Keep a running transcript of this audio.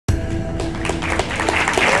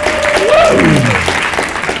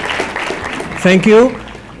Thank you.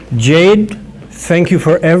 Jade, thank you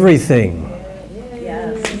for everything.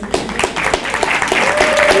 Yes.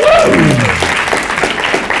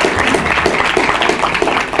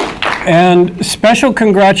 And special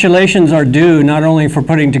congratulations are due not only for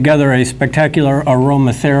putting together a spectacular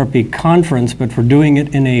aromatherapy conference, but for doing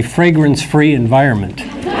it in a fragrance-free environment.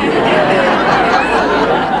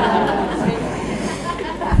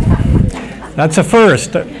 That's a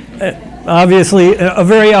first. Obviously, a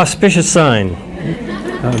very auspicious sign.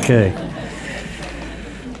 Okay.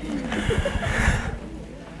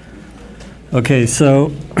 Okay,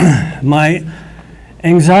 so my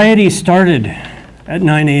anxiety started at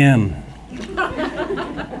 9 a.m.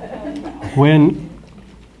 when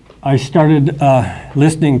I started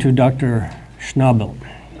listening to Dr. Schnabel.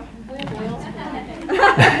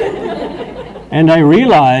 And I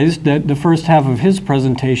realized that the first half of his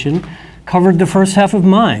presentation covered the first half of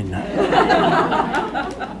mine.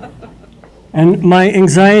 And my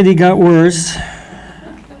anxiety got worse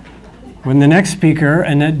when the next speaker,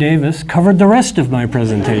 Annette Davis, covered the rest of my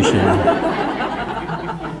presentation.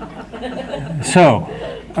 So,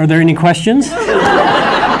 are there any questions?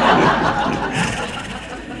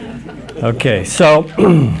 Okay, so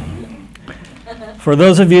for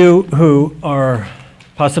those of you who are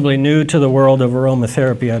possibly new to the world of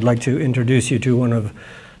aromatherapy, I'd like to introduce you to one of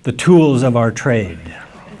the tools of our trade,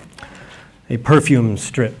 a perfume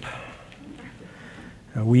strip.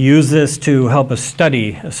 We use this to help us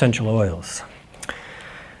study essential oils.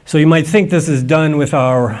 So you might think this is done with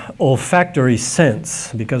our olfactory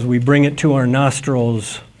sense because we bring it to our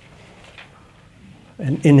nostrils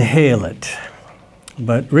and inhale it.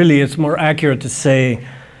 But really it's more accurate to say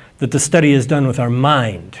that the study is done with our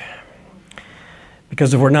mind.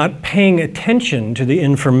 Because if we're not paying attention to the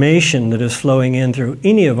information that is flowing in through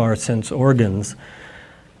any of our sense organs,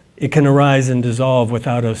 it can arise and dissolve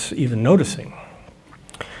without us even noticing.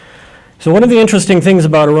 So one of the interesting things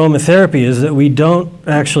about aromatherapy is that we don't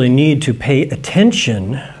actually need to pay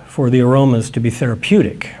attention for the aromas to be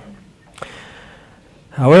therapeutic.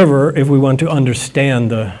 However, if we want to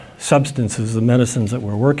understand the substances, the medicines that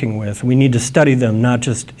we're working with, we need to study them not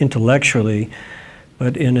just intellectually,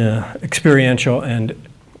 but in an experiential and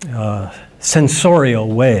sensorial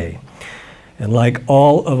way. And like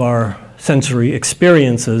all of our sensory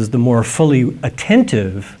experiences, the more fully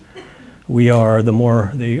attentive we are, the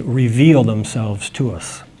more they reveal themselves to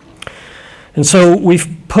us. And so we've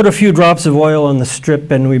put a few drops of oil on the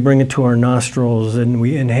strip and we bring it to our nostrils and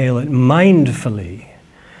we inhale it mindfully,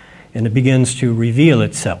 and it begins to reveal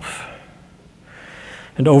itself.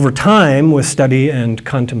 And over time, with study and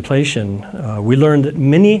contemplation, we learned that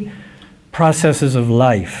many processes of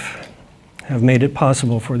life have made it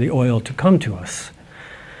possible for the oil to come to us.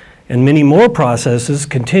 And many more processes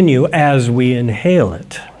continue as we inhale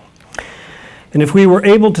it. And if we were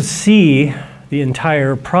able to see the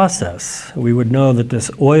entire process, we would know that this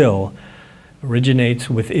oil originates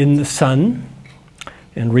within the sun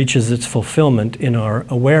and reaches its fulfillment in our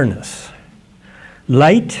awareness.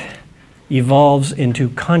 Light evolves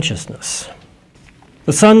into consciousness.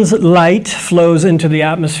 The sun's light flows into the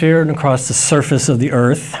atmosphere and across the surface of the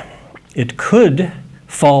earth. It could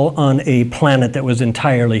fall on a planet that was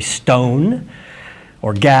entirely stone,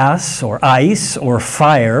 or gas, or ice, or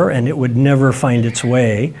fire, and it would never find its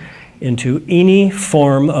way into any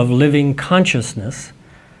form of living consciousness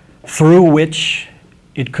through which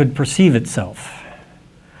it could perceive itself.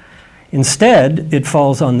 Instead, it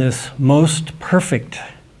falls on this most perfect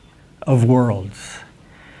of worlds,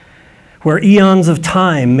 where eons of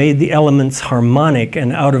time made the elements harmonic,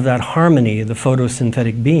 and out of that harmony, the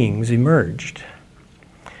photosynthetic beings emerged.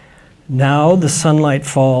 Now the sunlight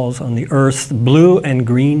falls on the earth's blue and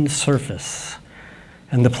green surface,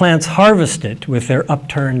 and the plants harvest it with their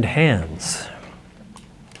upturned hands.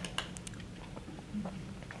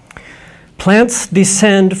 Plants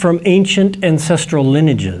descend from ancient ancestral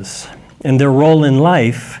lineages, and their role in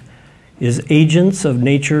life is agents of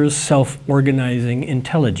nature's self-organizing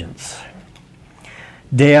intelligence.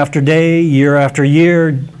 Day after day, year after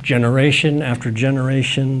year, generation after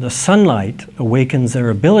generation, the sunlight awakens their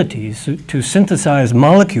abilities to synthesize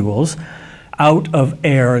molecules out of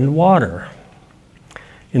air and water.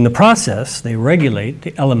 In the process, they regulate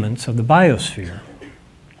the elements of the biosphere.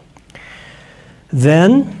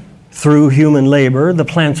 Then, through human labor, the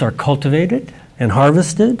plants are cultivated and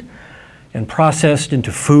harvested and processed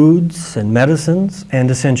into foods and medicines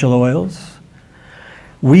and essential oils.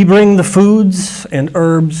 We bring the foods and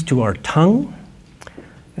herbs to our tongue,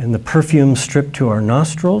 and the perfume strip to our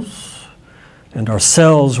nostrils, and our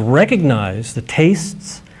cells recognize the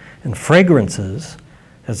tastes and fragrances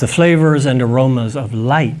as the flavors and aromas of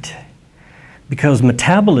light, because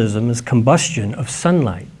metabolism is combustion of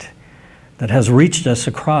sunlight that has reached us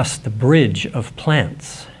across the bridge of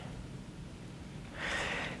plants.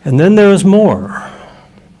 And then there is more.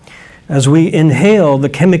 As we inhale, the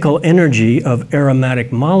chemical energy of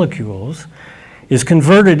aromatic molecules is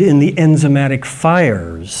converted in the enzymatic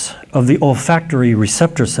fires of the olfactory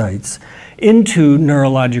receptor sites into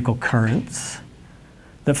neurological currents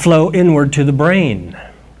that flow inward to the brain.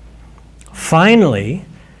 Finally,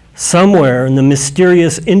 somewhere in the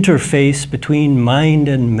mysterious interface between mind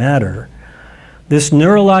and matter, this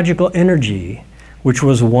neurological energy, which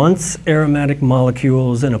was once aromatic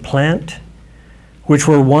molecules in a plant, which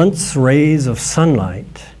were once rays of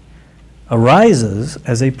sunlight, arises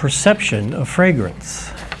as a perception of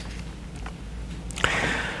fragrance.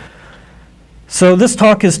 So this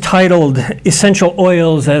talk is titled Essential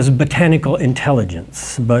Oils as Botanical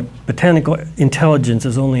Intelligence, but botanical intelligence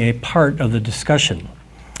is only a part of the discussion.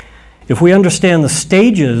 If we understand the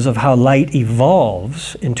stages of how light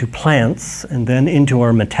evolves into plants and then into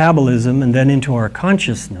our metabolism and then into our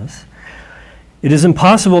consciousness, it is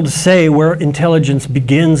impossible to say where intelligence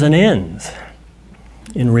begins and ends.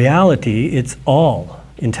 In reality, it's all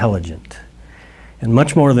intelligent, and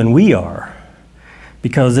much more than we are,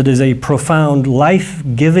 because it is a profound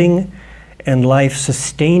life-giving and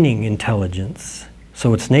life-sustaining intelligence,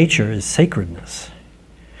 so its nature is sacredness.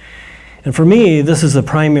 And for me, this is the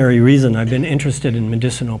primary reason I've been interested in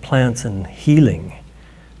medicinal plants and healing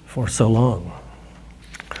for so long.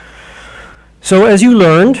 So as you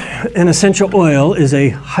learned, an essential oil is a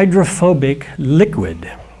hydrophobic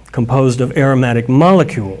liquid composed of aromatic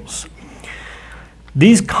molecules.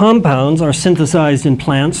 These compounds are synthesized in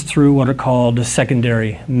plants through what are called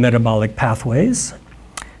secondary metabolic pathways.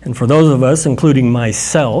 And for those of us, including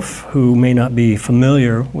myself, who may not be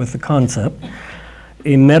familiar with the concept,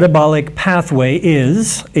 a metabolic pathway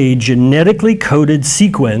is a genetically coded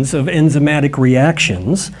sequence of enzymatic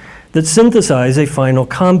reactions that synthesize a final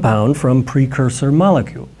compound from precursor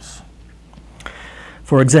molecules.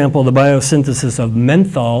 For example, the biosynthesis of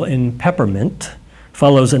menthol in peppermint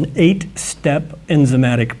follows an 8-step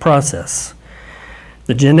enzymatic process.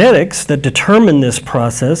 The genetics that determine this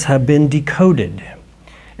process have been decoded,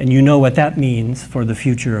 and you know what that means for the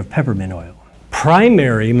future of peppermint oil.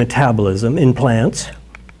 Primary metabolism in plants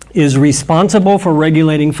is responsible for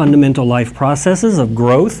regulating fundamental life processes of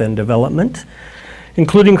growth and development,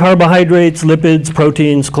 including carbohydrates, lipids,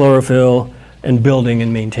 proteins, chlorophyll, and building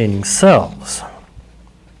and maintaining cells.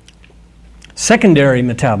 Secondary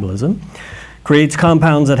metabolism creates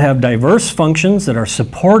compounds that have diverse functions that are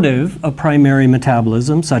supportive of primary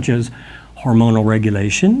metabolism, such as hormonal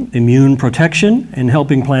regulation, immune protection, and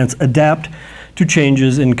helping plants adapt to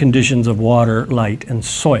changes in conditions of water, light, and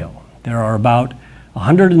soil. There are about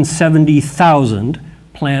 170,000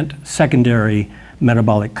 plant secondary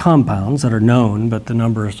metabolic compounds that are known, but the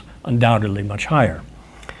number is undoubtedly much higher.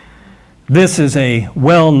 This is a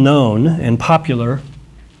well-known and popular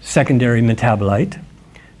secondary metabolite,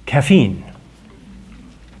 caffeine.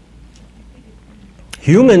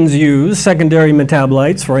 Humans use secondary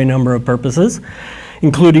metabolites for a number of purposes,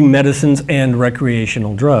 including medicines and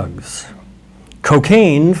recreational drugs.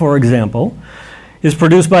 Cocaine, for example, is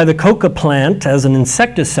produced by the coca plant as an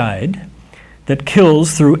insecticide that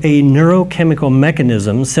kills through a neurochemical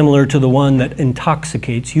mechanism similar to the one that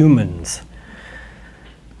intoxicates humans.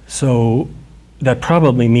 So that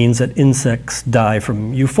probably means that insects die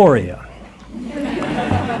from euphoria.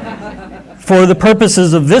 For the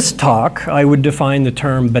purposes of this talk, I would define the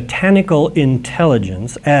term botanical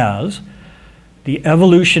intelligence as the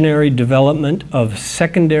evolutionary development of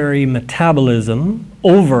secondary metabolism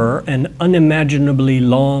over an unimaginably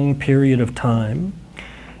long period of time,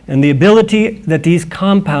 and the ability that these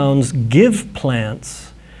compounds give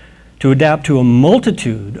plants to adapt to a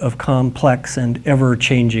multitude of complex and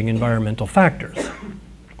ever-changing environmental factors.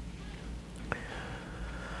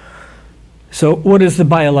 So what is the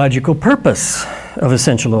biological purpose of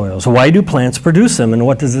essential oils? Why do plants produce them, and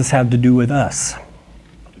what does this have to do with us?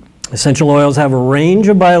 Essential oils have a range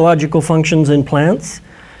of biological functions in plants.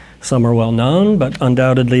 Some are well known, but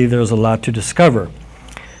undoubtedly there's a lot to discover.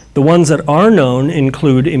 The ones that are known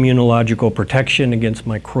include immunological protection against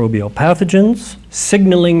microbial pathogens,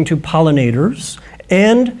 signaling to pollinators,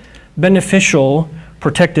 and beneficial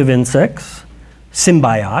protective insects,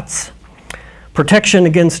 symbiotes, protection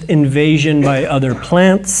against invasion by other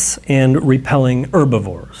plants, and repelling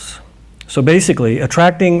herbivores. So basically,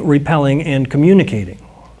 attracting, repelling, and communicating.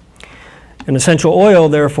 An essential oil,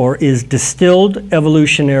 therefore, is distilled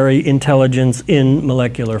evolutionary intelligence in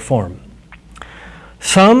molecular form.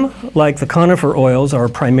 Some, like the conifer oils, are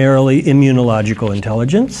primarily immunological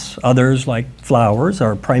intelligence. Others, like flowers,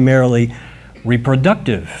 are primarily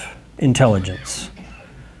reproductive intelligence.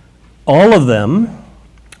 All of them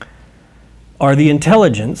are the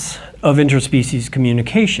intelligence of interspecies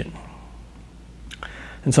communication.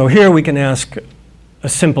 And so here we can ask a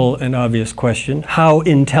simple and obvious question: how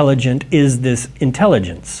intelligent is this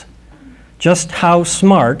intelligence? Just how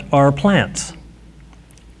smart are plants?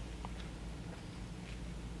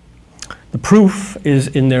 The proof is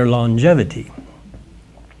in their longevity.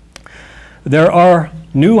 There are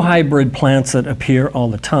new hybrid plants that appear all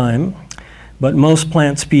the time, but most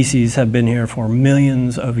plant species have been here for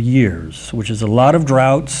millions of years, which is a lot of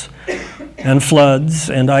droughts and floods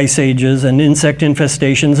and ice ages and insect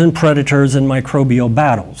infestations and predators and microbial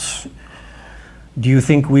battles. Do you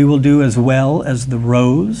think we will do as well as the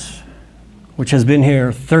rose, which has been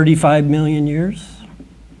here 35 million years?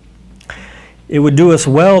 It would do us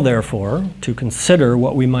well, therefore, to consider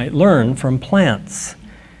what we might learn from plants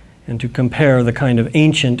and to compare the kind of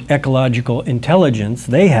ancient ecological intelligence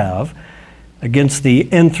they have against the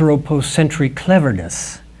anthropocentric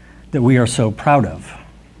cleverness that we are so proud of.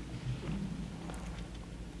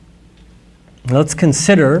 Let's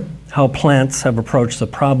consider how plants have approached the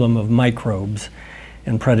problem of microbes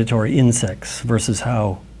and predatory insects versus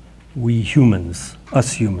how we humans,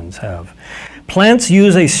 us humans, have. Plants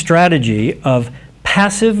use a strategy of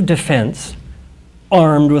passive defense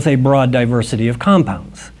armed with a broad diversity of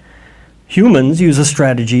compounds. Humans use a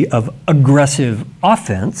strategy of aggressive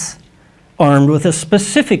offense armed with a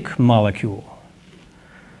specific molecule.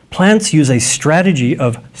 Plants use a strategy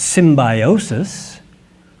of symbiosis.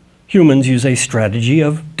 Humans use a strategy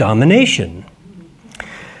of domination.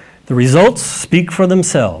 The results speak for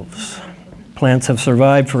themselves. Plants have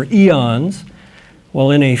survived for eons,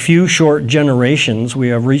 while in a few short generations we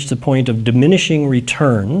have reached a point of diminishing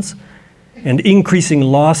returns and increasing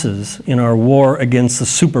losses in our war against the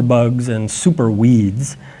superbugs and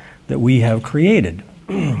superweeds that we have created.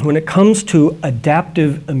 When it comes to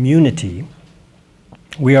adaptive immunity,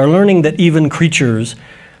 we are learning that even creatures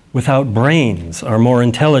without brains are more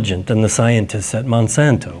intelligent than the scientists at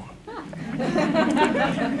Monsanto.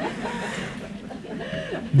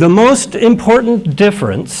 The most important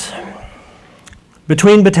difference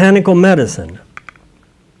between botanical medicine,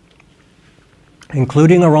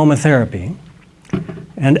 including aromatherapy,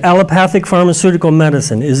 and allopathic pharmaceutical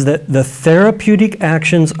medicine is that the therapeutic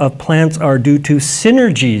actions of plants are due to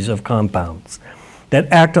synergies of compounds that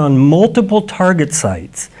act on multiple target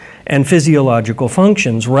sites and physiological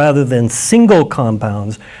functions rather than single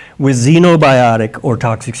compounds with xenobiotic or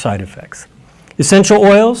toxic side effects. Essential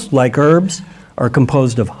oils, like herbs, are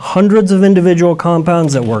composed of hundreds of individual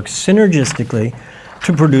compounds that work synergistically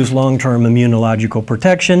to produce long-term immunological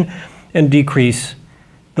protection and decrease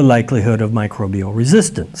the likelihood of microbial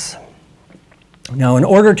resistance. Now, in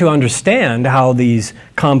order to understand how these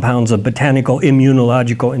compounds of botanical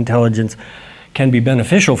immunological intelligence can be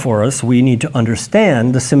beneficial for us, we need to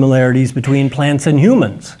understand the similarities between plants and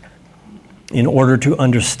humans. In order to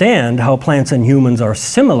understand how plants and humans are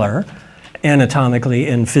similar anatomically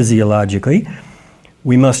and physiologically,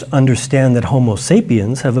 we must understand that Homo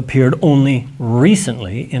sapiens have appeared only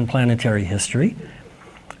recently in planetary history,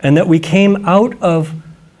 and that we came out of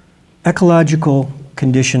ecological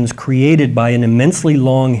conditions created by an immensely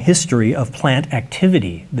long history of plant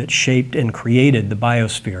activity that shaped and created the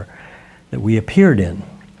biosphere that we appeared in.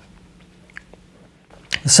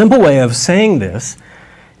 The simple way of saying this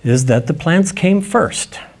is that the plants came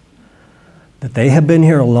first, that they have been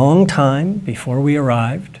here a long time before we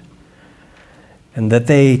arrived, and that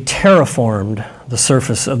they terraformed the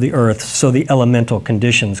surface of the earth so the elemental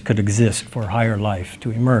conditions could exist for higher life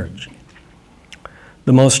to emerge.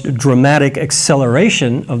 The most dramatic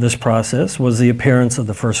acceleration of this process was the appearance of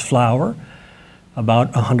the first flower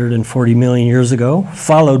about 140 million years ago,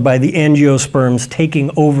 followed by the angiosperms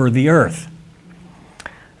taking over the earth.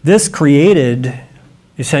 This created,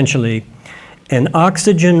 essentially, an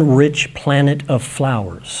oxygen-rich planet of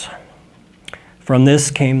flowers. From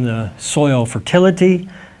this came the soil fertility,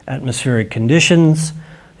 atmospheric conditions,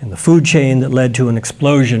 and the food chain that led to an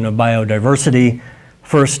explosion of biodiversity,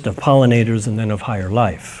 first of pollinators and then of higher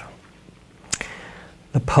life.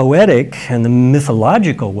 The poetic and the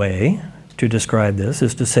mythological way to describe this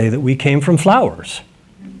is to say that we came from flowers.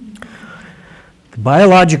 The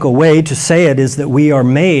biological way to say it is that we are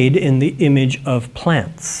made in the image of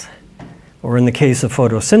plants, or in the case of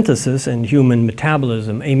photosynthesis and human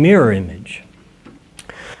metabolism, a mirror image.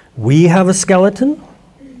 We have a skeleton,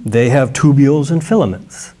 they have tubules and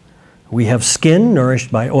filaments. We have skin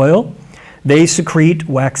nourished by oil, they secrete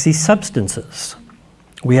waxy substances.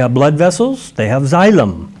 We have blood vessels, they have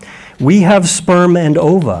xylem. We have sperm and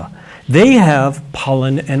ova. They have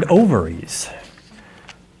pollen and ovaries.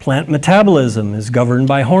 Plant metabolism is governed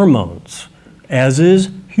by hormones, as is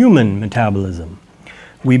human metabolism.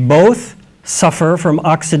 We both suffer from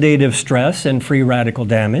oxidative stress and free radical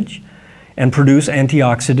damage and produce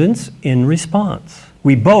antioxidants in response.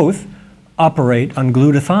 We both operate on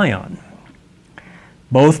glutathione.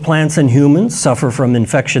 Both plants and humans suffer from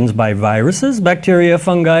infections by viruses, bacteria,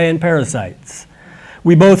 fungi, and parasites.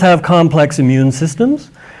 We both have complex immune systems,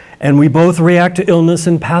 and we both react to illness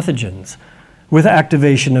and pathogens with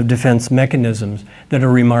activation of defense mechanisms that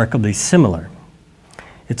are remarkably similar.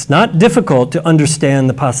 It's not difficult to understand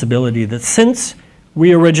the possibility that since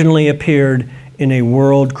we originally appeared in a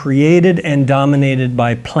world created and dominated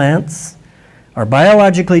by plants, are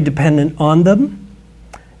biologically dependent on them,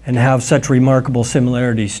 and have such remarkable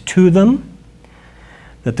similarities to them,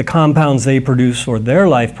 that the compounds they produce for their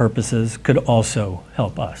life purposes could also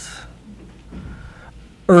help us.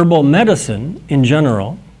 Herbal medicine, in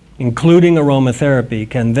general, including aromatherapy,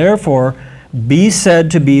 can therefore be said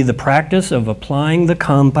to be the practice of applying the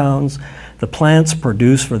compounds the plants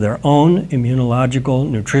produce for their own immunological,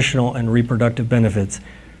 nutritional, and reproductive benefits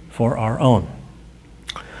for our own.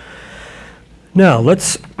 Now,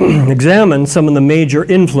 let's examine some of the major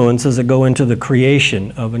influences that go into the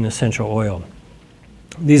creation of an essential oil.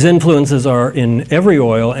 These influences are in every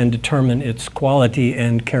oil and determine its quality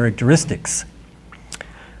and characteristics.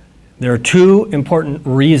 There are two important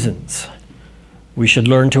reasons we should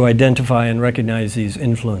learn to identify and recognize these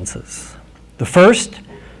influences. The first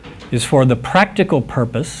is for the practical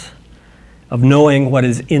purpose of knowing what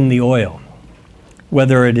is in the oil,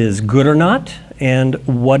 whether it is good or not, and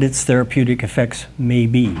what its therapeutic effects may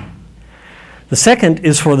be. The second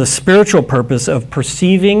is for the spiritual purpose of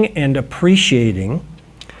perceiving and appreciating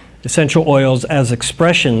essential oils as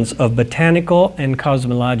expressions of botanical and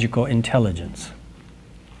cosmological intelligence.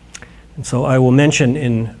 And so I will mention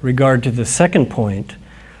in regard to the second point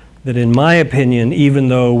that in my opinion, even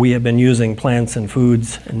though we have been using plants and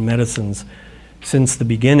foods and medicines since the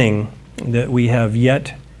beginning, that we have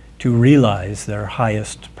yet to realize their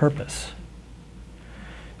highest purpose.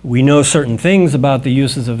 We know certain things about the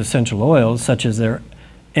uses of essential oils, such as their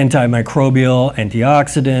antimicrobial,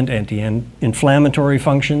 antioxidant, anti-inflammatory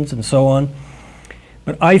functions, and so on.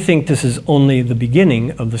 But I think this is only the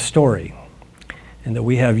beginning of the story, and that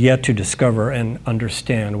we have yet to discover and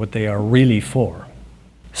understand what they are really for.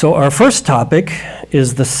 So our first topic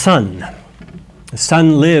is the sun. The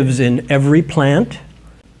sun lives in every plant,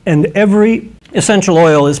 and every essential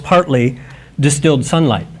oil is partly distilled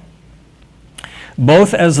sunlight,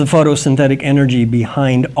 both as the photosynthetic energy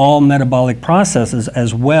behind all metabolic processes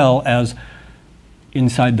as well as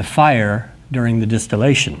inside the fire during the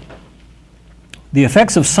distillation. The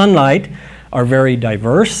effects of sunlight are very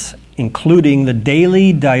diverse, including the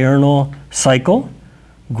daily diurnal cycle,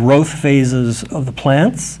 growth phases of the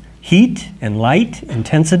plants, heat and light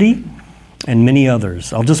intensity, and many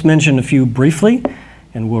others. I'll just mention a few briefly,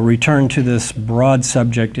 and we'll return to this broad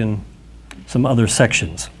subject in some other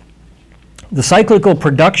sections. The cyclical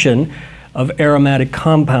production of aromatic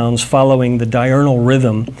compounds following the diurnal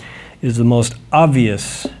rhythm is the most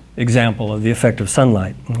obvious example of the effect of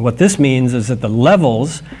sunlight. What this means is that the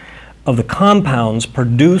levels of the compounds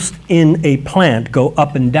produced in a plant go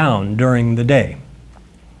up and down during the day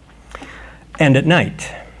and at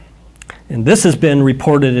night. And this has been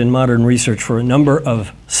reported in modern research for a number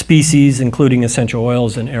of species, including essential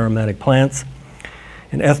oils and aromatic plants.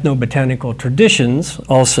 And ethnobotanical traditions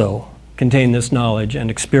also contain this knowledge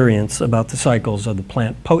and experience about the cycles of the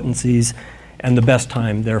plant potencies and the best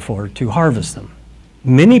time, therefore, to harvest them.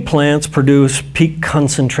 Many plants produce peak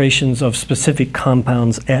concentrations of specific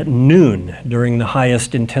compounds at noon during the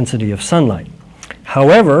highest intensity of sunlight.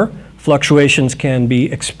 However, fluctuations can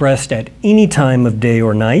be expressed at any time of day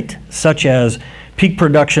or night, such as peak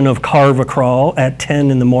production of carvacrol at 10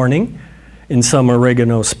 in the morning in some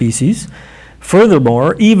oregano species.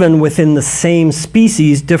 Furthermore, even within the same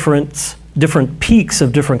species, different peaks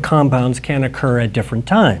of different compounds can occur at different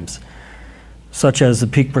times, such as the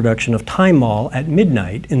peak production of thymol at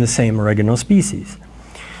midnight in the same oregano species.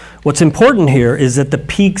 What's important here is that the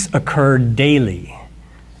peaks occur daily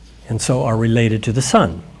and so are related to the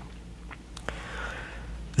sun.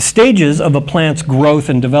 The stages of a plant's growth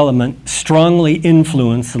and development strongly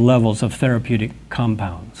influence the levels of therapeutic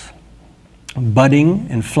compounds. Budding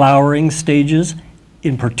and flowering stages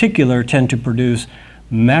in particular tend to produce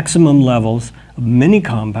maximum levels of many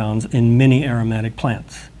compounds in many aromatic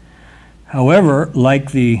plants. However,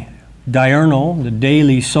 like the diurnal, the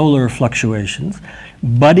daily solar fluctuations,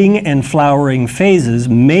 budding and flowering phases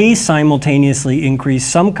may simultaneously increase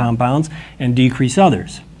some compounds and decrease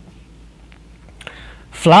others.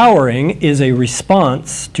 Flowering is a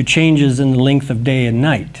response to changes in the length of day and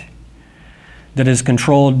night that is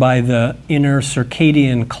controlled by the inner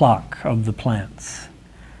circadian clock of the plants.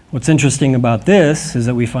 What's interesting about this is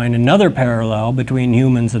that we find another parallel between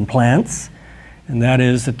humans and plants, and that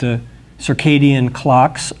is that the circadian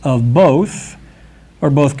clocks of both are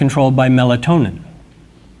both controlled by melatonin.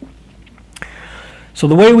 So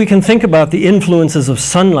the way we can think about the influences of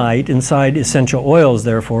sunlight inside essential oils,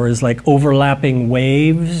 therefore, is like overlapping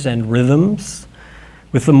waves and rhythms,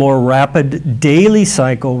 with the more rapid daily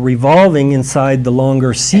cycle revolving inside the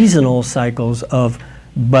longer seasonal cycles of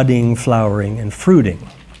budding, flowering, and fruiting.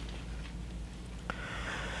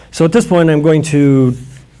 So at this point, I'm going to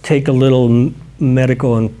take a little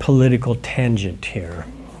medical and political tangent here.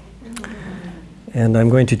 And I'm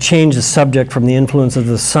going to change the subject from the influence of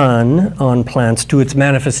the sun on plants to its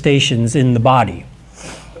manifestations in the body.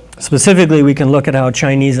 Specifically, we can look at how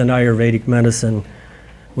Chinese and Ayurvedic medicine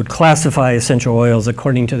would classify essential oils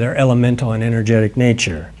according to their elemental and energetic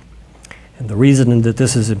nature. And the reason that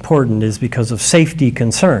this is important is because of safety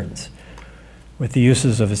concerns with the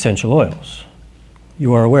uses of essential oils.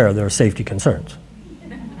 You are aware there are safety concerns.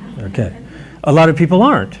 Okay. A lot of people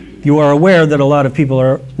aren't. You are aware that a lot of people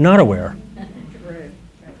are not aware.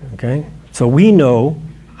 Okay? So we know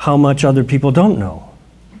how much other people don't know.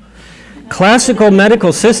 Classical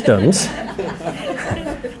medical systems,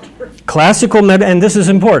 and this is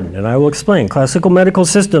important, and I will explain. Classical medical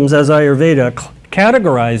systems, as Ayurveda,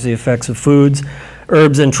 categorize the effects of foods,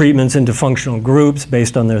 herbs, and treatments into functional groups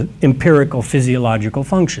based on their empirical physiological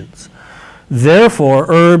functions.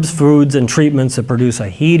 Therefore, herbs, foods, and treatments that produce a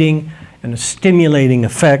heating and a stimulating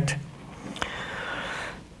effect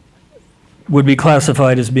would be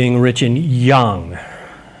classified as being rich in yang,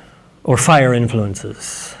 or fire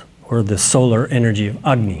influences, or the solar energy of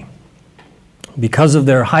Agni. Because of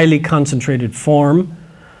their highly concentrated form,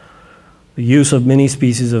 the use of many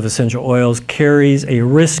species of essential oils carries a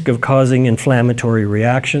risk of causing inflammatory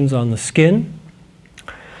reactions on the skin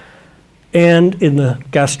and in the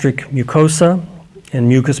gastric mucosa and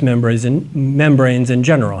mucous membranes in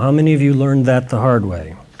general. How many of you learned that the hard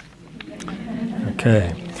way?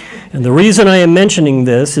 Okay. And the reason I am mentioning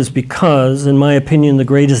this is because, in my opinion, the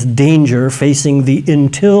greatest danger facing the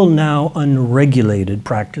until now unregulated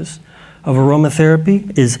practice of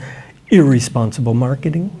aromatherapy is irresponsible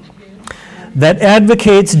marketing that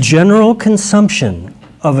advocates general consumption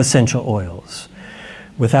of essential oils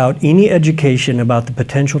without any education about the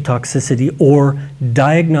potential toxicity or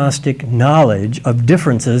diagnostic knowledge of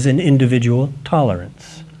differences in individual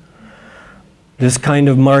tolerance. This kind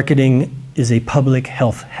of marketing is a public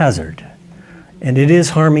health hazard, and it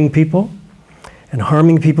is harming people, and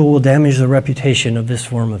harming people will damage the reputation of this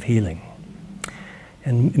form of healing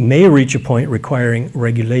and may reach a point requiring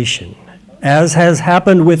regulation, as has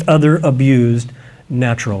happened with other abused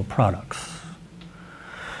natural products.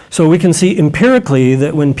 So we can see empirically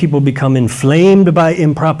that when people become inflamed by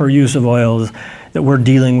improper use of oils, that we're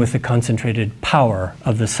dealing with the concentrated power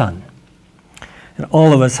of the sun. And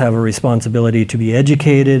all of us have a responsibility to be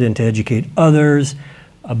educated and to educate others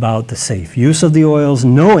about the safe use of the oils,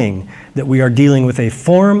 knowing that we are dealing with a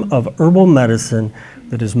form of herbal medicine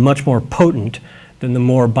that is much more potent than the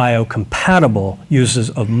more biocompatible uses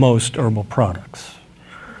of most herbal products.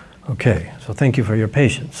 Okay, so thank you for your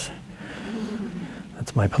patience.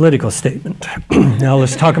 That's my political statement. Now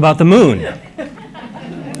let's talk about the moon.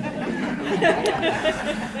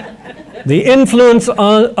 The influence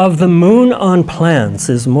of the moon on plants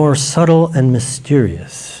is more subtle and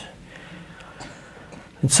mysterious.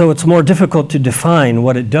 And so it's more difficult to define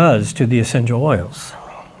what it does to the essential oils.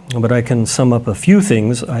 But I can sum up a few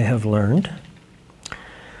things I have learned.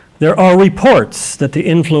 There are reports that the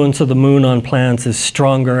influence of the moon on plants is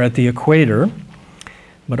stronger at the equator,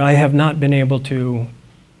 but I have not been able to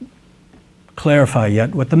clarify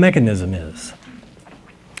yet what the mechanism is.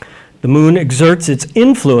 The moon exerts its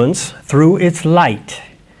influence through its light,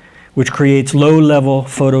 which creates low-level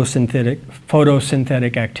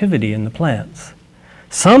photosynthetic activity in the plants.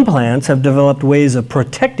 Some plants have developed ways of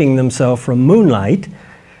protecting themselves from moonlight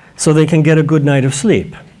so they can get a good night of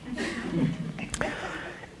sleep.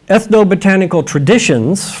 Ethnobotanical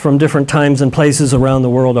traditions from different times and places around the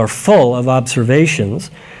world are full of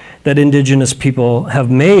observations that indigenous people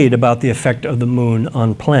have made about the effect of the moon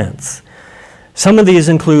on plants. Some of these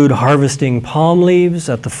include harvesting palm leaves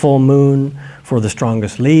at the full moon for the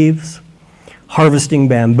strongest leaves, harvesting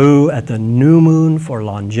bamboo at the new moon for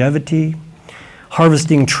longevity,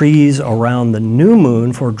 harvesting trees around the new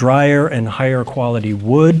moon for drier and higher quality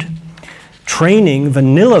wood, training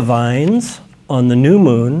vanilla vines on the new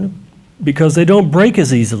moon because they don't break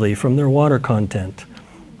as easily from their water content.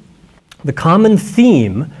 The common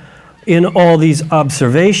theme in all these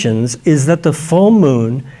observations is that the full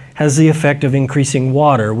moon has the effect of increasing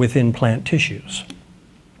water within plant tissues.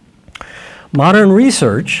 Modern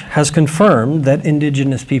research has confirmed that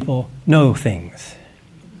indigenous people know things.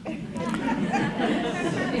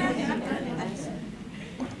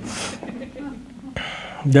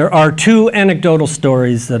 There are two anecdotal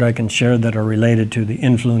stories that I can share that are related to the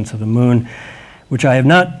influence of the moon, which I have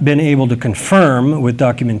not been able to confirm with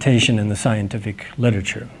documentation in the scientific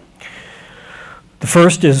literature. The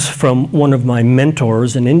first is from one of my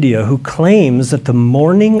mentors in India who claims that the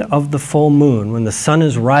morning of the full moon, when the sun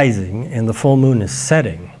is rising and the full moon is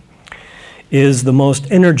setting, is the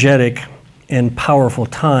most energetic and powerful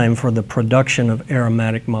time for the production of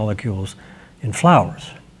aromatic molecules in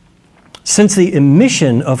flowers. Since the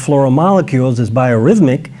emission of floral molecules is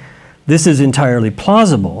biorhythmic, this is entirely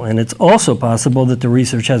plausible, and it's also possible that the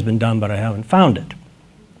research has been done, but I haven't found it.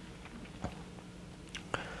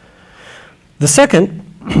 The second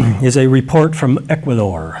is a report from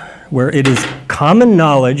Ecuador, where it is common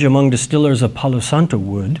knowledge among distillers of Palo Santo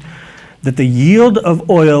wood that the yield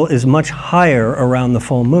of oil is much higher around the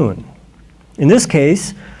full moon. In this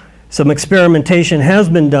case, some experimentation has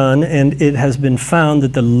been done, and it has been found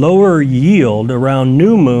that the lower yield around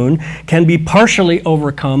new moon can be partially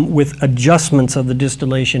overcome with adjustments of the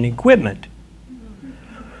distillation equipment.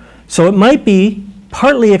 So it might be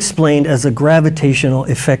partly explained as a gravitational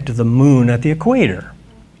effect of the moon at the equator.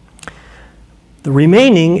 The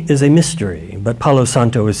remaining is a mystery, but Palo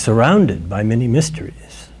Santo is surrounded by many mysteries.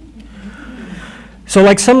 So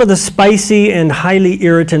like some of the spicy and highly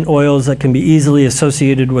irritant oils that can be easily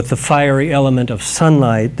associated with the fiery element of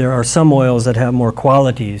sunlight, there are some oils that have more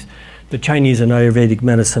qualities that Chinese and Ayurvedic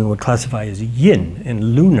medicine would classify as yin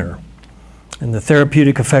and lunar. And the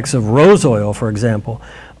therapeutic effects of rose oil, for example,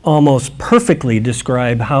 almost perfectly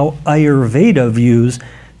describe how Ayurveda views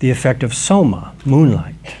the effect of soma,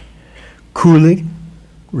 moonlight. Cooling,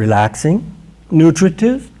 relaxing,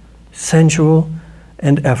 nutritive, sensual,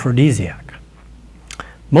 and aphrodisiac.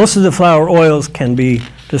 Most of the flower oils can be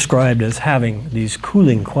described as having these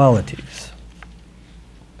cooling qualities.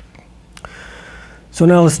 So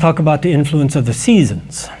now let's talk about the influence of the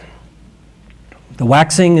seasons. The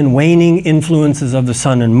waxing and waning influences of the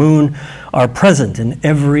sun and moon are present in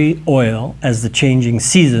every oil as the changing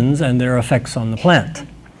seasons and their effects on the plant.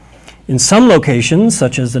 In some locations,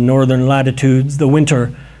 such as the northern latitudes, the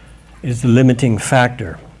winter is the limiting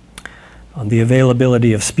factor on the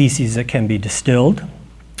availability of species that can be distilled.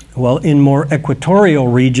 While in more equatorial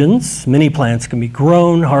regions, many plants can be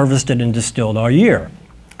grown, harvested, and distilled all year.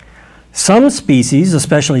 Some species,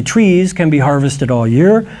 especially trees, can be harvested all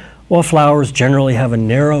year, while flowers generally have a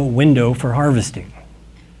narrow window for harvesting.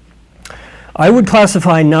 I would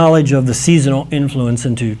classify knowledge of the seasonal influence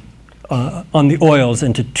on the oils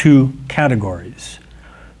into two categories.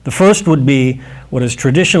 The first would be what is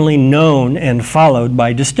traditionally known and followed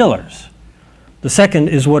by distillers. The second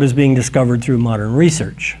is what is being discovered through modern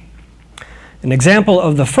research. An example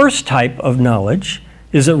of the first type of knowledge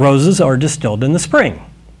is that roses are distilled in the spring,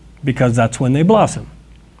 because that's when they blossom.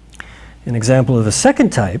 An example of the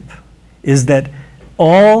second type is that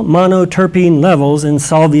all monoterpene levels in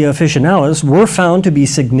Salvia officinalis were found to be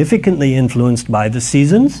significantly influenced by the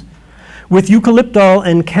seasons, with eucalyptol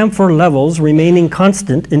and camphor levels remaining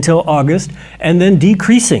constant until August and then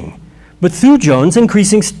decreasing, but thujones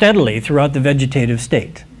increasing steadily throughout the vegetative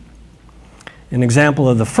state. An example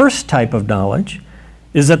of the first type of knowledge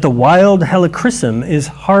is that the wild helichrysum is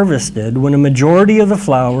harvested when a majority of the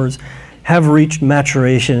flowers have reached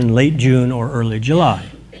maturation in late June or early July.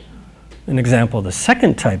 An example of the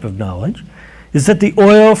second type of knowledge is that the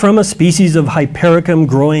oil from a species of Hypericum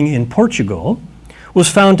growing in Portugal was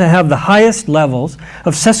found to have the highest levels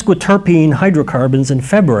of sesquiterpene hydrocarbons in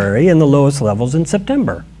February and the lowest levels in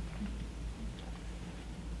September.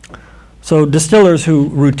 So distillers who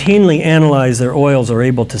routinely analyze their oils are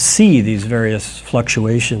able to see these various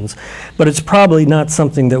fluctuations, but it's probably not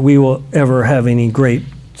something that we will ever have any great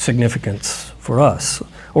significance for us,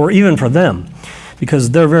 or even for them,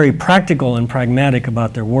 because they're very practical and pragmatic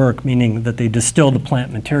about their work, meaning that they distill the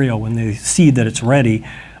plant material when they see that it's ready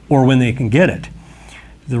or when they can get it.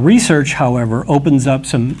 The research, however, opens up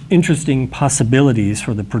some interesting possibilities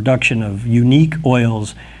for the production of unique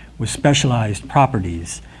oils with specialized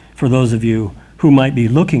properties for those of you who might be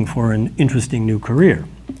looking for an interesting new career.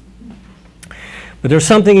 But there's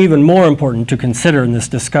something even more important to consider in this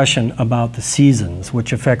discussion about the seasons,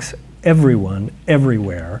 which affects everyone,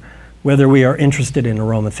 everywhere, whether we are interested in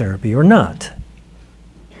aromatherapy or not.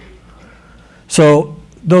 So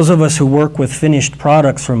those of us who work with finished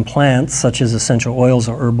products from plants, such as essential oils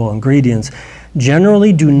or herbal ingredients,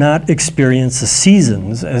 generally do not experience the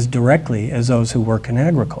seasons as directly as those who work in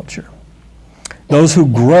agriculture. Those who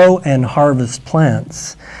grow and harvest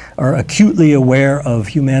plants are acutely aware of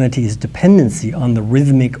humanity's dependency on the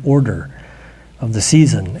rhythmic order of the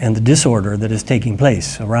season and the disorder that is taking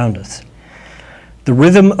place around us. The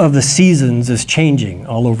rhythm of the seasons is changing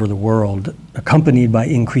all over the world, accompanied by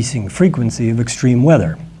increasing frequency of extreme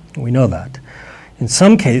weather. We know that. In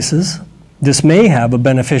some cases, this may have a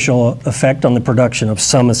beneficial effect on the production of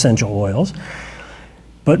some essential oils,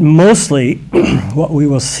 but mostly what we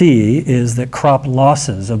will see is that crop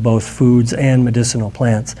losses of both foods and medicinal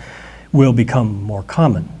plants will become more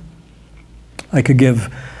common. I could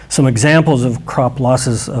give some examples of crop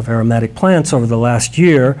losses of aromatic plants over the last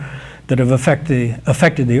year that have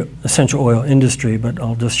affected the essential oil industry, but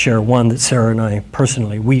I'll just share one that Sarah and I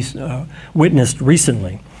personally witnessed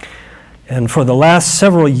recently. And for the last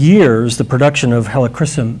several years, the production of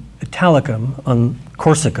Helichrysum italicum on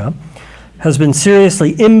Corsica has been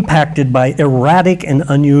seriously impacted by erratic and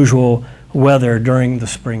unusual weather during the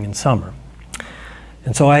spring and summer.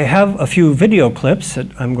 And so I have a few video clips that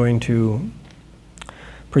I'm going to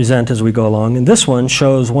present as we go along. And this one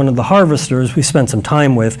shows one of the harvesters we spent some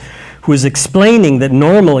time with, who is explaining that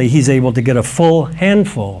normally he's able to get a full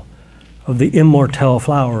handful of the immortelle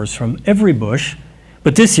flowers from every bush,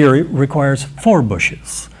 but this year it requires 4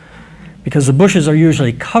 bushes, because the bushes are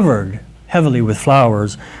usually covered heavily with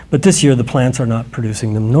flowers, but this year the plants are not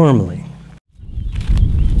producing them normally.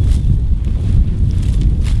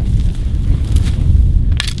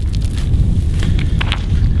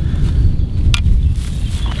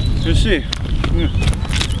 You see,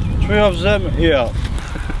 3 of them here.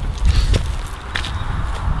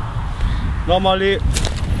 Normally,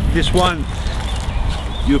 this one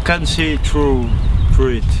you can see through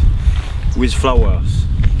it with flowers.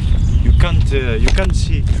 You can't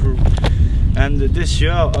see through. And this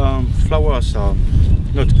year, flowers are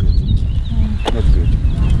not good. Not good.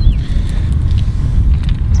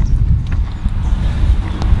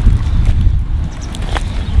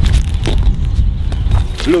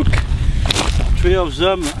 Look, 3 of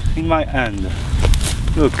them in my hand.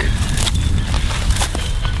 Look.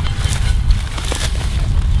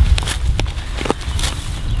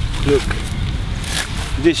 Look.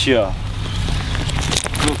 This year.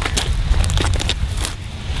 Look.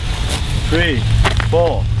 3,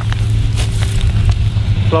 4.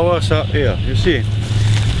 Flowers are here, you see.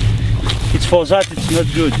 It's for that it's not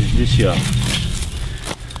good this year.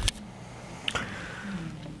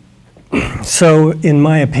 So, in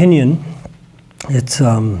my opinion, it's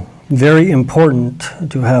very important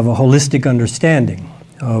to have a holistic understanding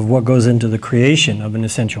of what goes into the creation of an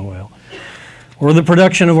essential oil, or the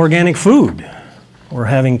production of organic food, or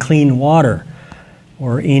having clean water,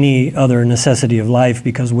 or any other necessity of life,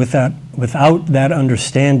 because without that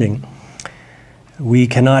understanding, we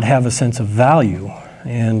cannot have a sense of value.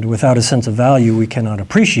 And without a sense of value, we cannot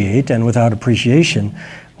appreciate, and without appreciation,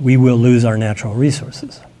 we will lose our natural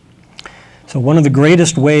resources. So one of the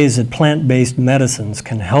greatest ways that plant-based medicines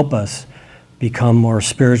can help us become more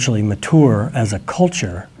spiritually mature as a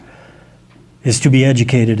culture is to be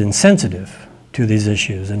educated and sensitive to these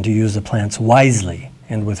issues, and to use the plants wisely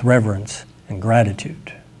and with reverence and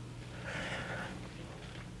gratitude.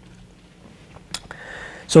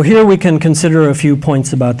 So here we can consider a few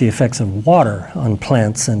points about the effects of water on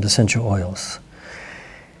plants and essential oils.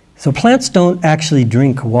 So plants don't actually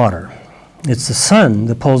drink water. It's the sun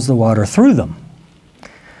that pulls the water through them.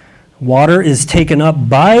 Water is taken up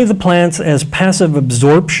by the plants as passive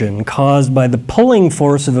absorption caused by the pulling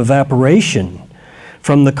force of evaporation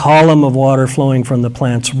from the column of water flowing from the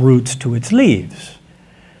plant's roots to its leaves.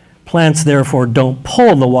 Plants therefore don't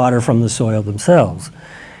pull the water from the soil themselves.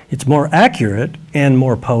 It's more accurate and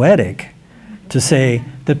more poetic to say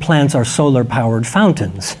that plants are solar-powered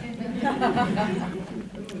fountains.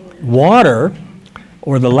 Water,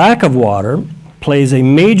 or the lack of water, plays a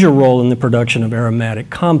major role in the production of aromatic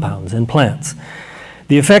compounds in plants.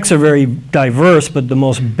 The effects are very diverse, but the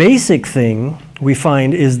most basic thing we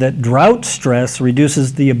find is that drought stress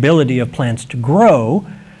reduces the ability of plants to grow,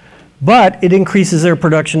 but it increases their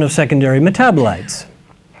production of secondary metabolites.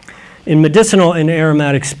 In medicinal and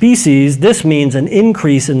aromatic species, this means an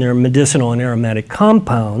increase in their medicinal and aromatic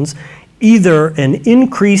compounds, either an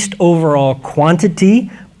increased overall quantity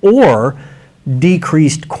or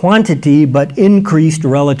decreased quantity but increased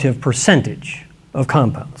relative percentage. of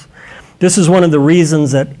compounds. This is one of the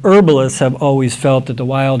reasons that herbalists have always felt that the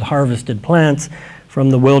wild harvested plants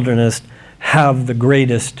from the wilderness have the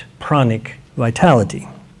greatest pranic vitality.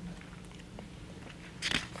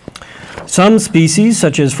 Some species,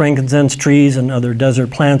 such as frankincense trees and other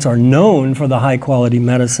desert plants, are known for the high-quality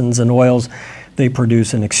medicines and oils they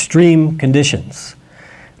produce in extreme conditions.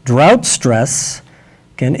 Drought stress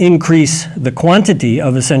can increase the quantity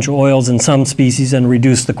of essential oils in some species and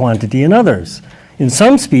reduce the quantity in others. In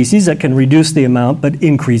some species, that can reduce the amount but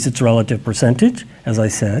increase its relative percentage, as I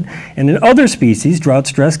said. And in other species, drought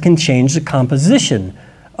stress can change the composition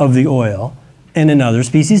of the oil, and in other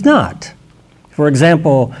species not. For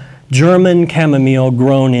example, German chamomile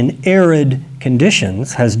grown in arid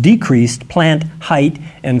conditions has decreased plant height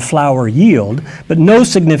and flower yield, but no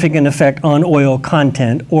significant effect on oil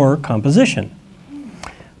content or composition.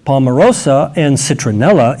 Palmarosa and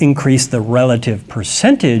citronella increase the relative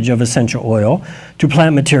percentage of essential oil to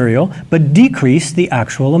plant material, but decrease the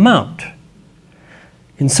actual amount.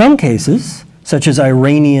 In some cases, such as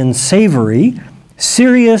Iranian savory,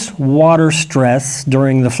 serious water stress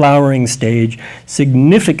during the flowering stage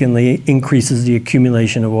significantly increases the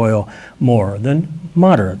accumulation of oil more than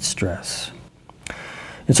moderate stress.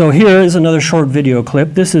 And so here is another short video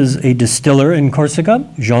clip. This is a distiller in Corsica,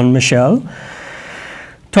 Jean-Michel,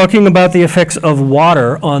 talking about the effects of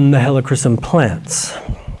water on the helichrysum plants.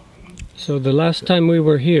 So the last time we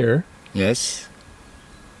were here, yes,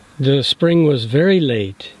 the spring was very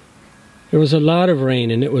late. There was a lot of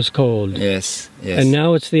rain and it was cold. Yes, yes. And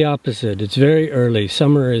now it's the opposite. It's very early.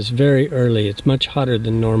 Summer is very early. It's much hotter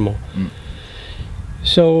than normal.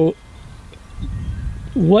 So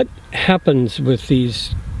what happens with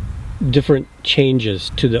these different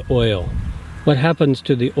changes to the oil? What happens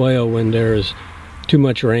to the oil when there's too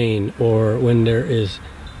much rain or when there is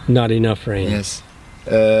not enough rain? Yes.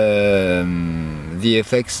 The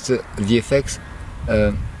effects,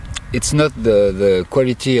 it's not the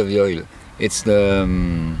quality of the oil. It's the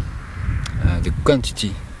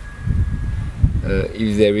quantity.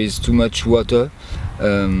 If there is too much water,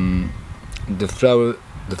 the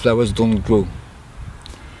flowers don't grow,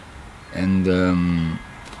 and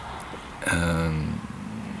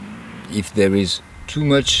if there is too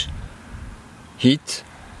much heat,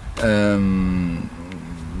 there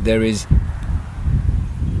is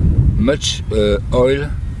much oil,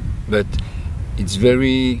 but it's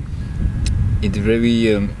very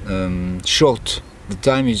short. The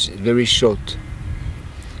time is very short,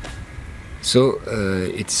 so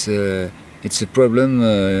it's a problem.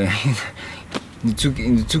 In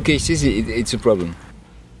the two cases, it's a problem.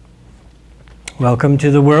 Welcome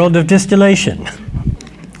to the world of distillation.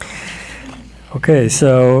 Okay,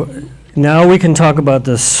 so now we can talk about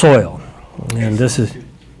the soil, and this is.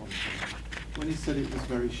 When he said it was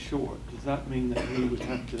very short, does that mean that he would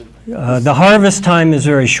have to? The harvest time is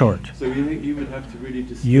very short. So you think you would have to really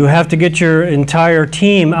distill? You have to get your entire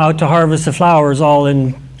team out to harvest the flowers all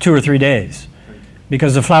in 2 or 3 days,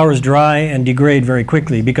 because the flowers dry and degrade very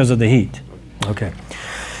quickly because of the heat. Okay.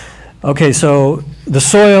 Okay, so the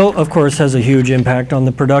soil, of course, has a huge impact on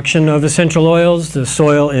the production of essential oils. The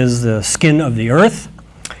soil is the skin of the earth,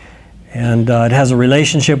 and it has a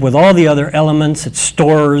relationship with all the other elements. It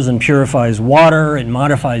stores and purifies water, it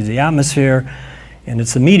modifies the atmosphere, and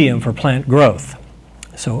it's the medium for plant growth.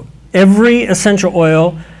 So every essential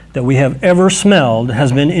oil that we have ever smelled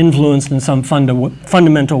has been influenced in some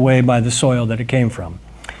fundamental way by the soil that it came from.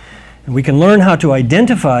 And we can learn how to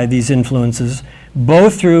identify these influences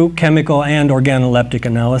both through chemical and organoleptic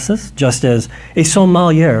analysis, just as a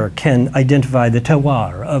sommelier can identify the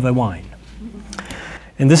terroir of a wine.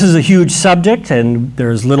 And this is a huge subject, and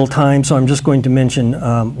there's little time, so I'm just going to mention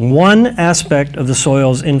one aspect of the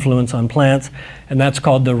soil's influence on plants, and that's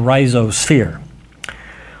called the rhizosphere.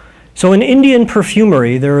 So in Indian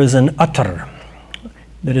perfumery, there is an attar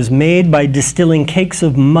that is made by distilling cakes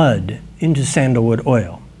of mud into sandalwood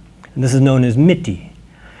oil. And this is known as mitti.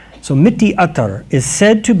 So mitti attar is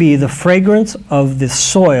said to be the fragrance of the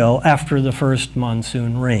soil after the first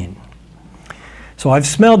monsoon rain. So I've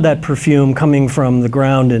smelled that perfume coming from the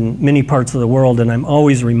ground in many parts of the world, and I'm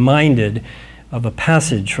always reminded of a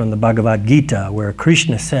passage from the Bhagavad Gita where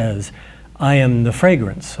Krishna says, "I am the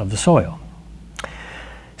fragrance of the soil."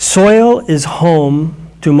 Soil is home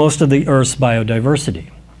to most of the Earth's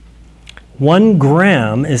biodiversity. 1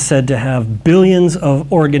 gram is said to have billions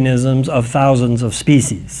of organisms of thousands of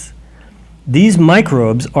species. These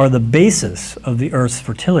microbes are the basis of the Earth's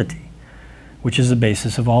fertility, which is the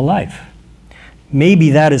basis of all life. Maybe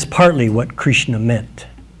that is partly what Krishna meant.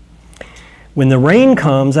 When the rain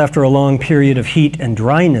comes after a long period of heat and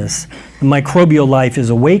dryness, the microbial life is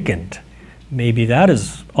awakened. maybe that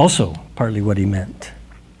is also partly what he meant.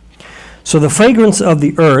 So the fragrance of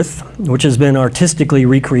the earth, which has been artistically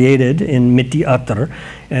recreated in Miti Attar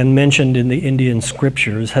and mentioned in the Indian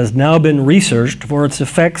scriptures, has now been researched for its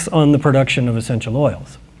effects on the production of essential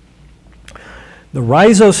oils. The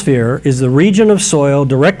rhizosphere is the region of soil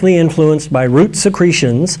directly influenced by root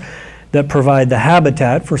secretions that provide the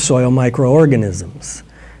habitat for soil microorganisms.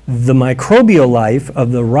 The microbial life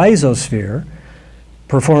of the rhizosphere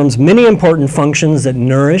performs many important functions that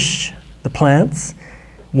nourish the plants,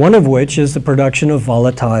 one of which is the production of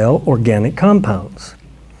volatile organic compounds.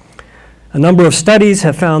 A number of studies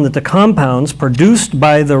have found that the compounds produced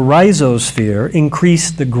by the rhizosphere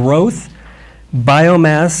increase the growth,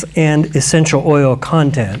 biomass, and essential oil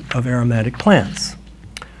content of aromatic plants.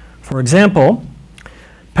 For example,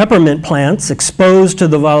 peppermint plants exposed to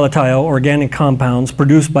the volatile organic compounds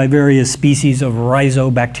produced by various species of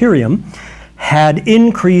rhizobacterium had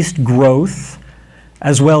increased growth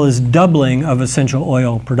as well as doubling of essential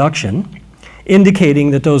oil production, indicating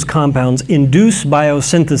that those compounds induce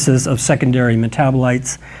biosynthesis of secondary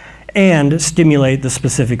metabolites and stimulate the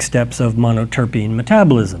specific steps of monoterpene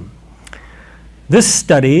metabolism. This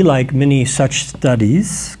study, like many such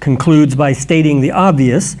studies, concludes by stating the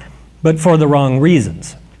obvious, but for the wrong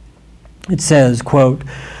reasons. It says, quote,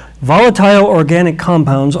 "Volatile organic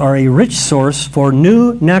compounds are a rich source for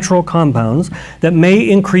new natural compounds that may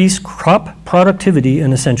increase crop productivity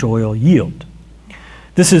and essential oil yield.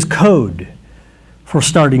 This is code for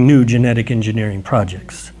starting new genetic engineering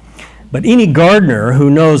projects. But any gardener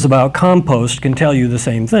who knows about compost can tell you the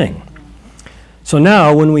same thing. So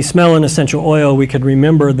now, when we smell an essential oil, we can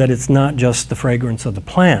remember that it's not just the fragrance of the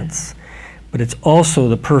plants, but it's also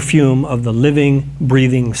the perfume of the living,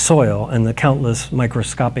 breathing soil and the countless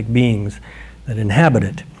microscopic beings that inhabit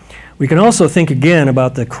it. We can also think again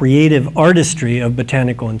about the creative artistry of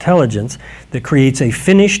botanical intelligence that creates a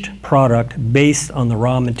finished product based on the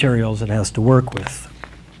raw materials it has to work with."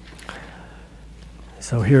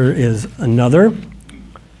 So here is another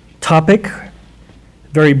topic,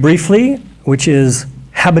 very briefly, which is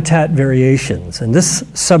habitat variations. And this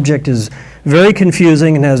subject is very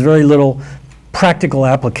confusing and has very little practical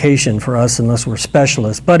application for us unless we're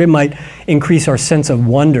specialists, but it might increase our sense of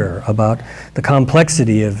wonder about the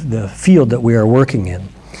complexity of the field that we are working in.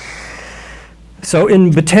 So in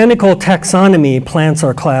botanical taxonomy, plants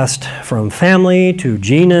are classed from family to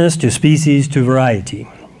genus to species to variety.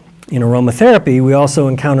 In aromatherapy, we also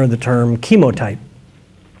encounter the term chemotype,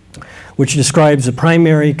 which describes the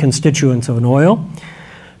primary constituents of an oil.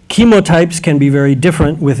 Chemotypes can be very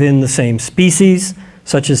different within the same species,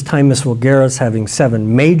 such as Thymus vulgaris having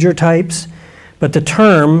 7 major types, but the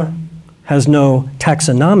term has no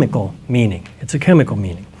taxonomical meaning. It's a chemical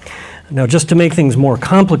meaning. Now, just to make things more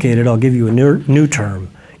complicated, I'll give you a new term,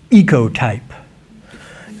 ecotype.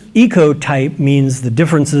 Ecotype means the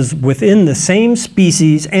differences within the same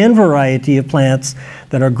species and variety of plants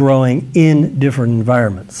that are growing in different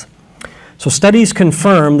environments. So studies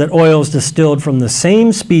confirm that oils distilled from the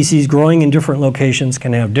same species growing in different locations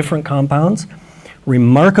can have different compounds,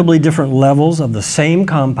 remarkably different levels of the same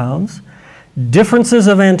compounds, differences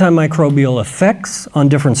of antimicrobial effects on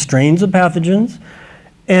different strains of pathogens,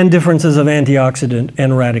 and differences of antioxidant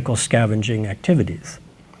and radical scavenging activities.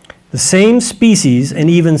 The same species and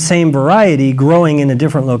even same variety growing in a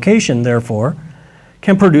different location, therefore,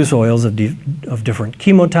 can produce oils of different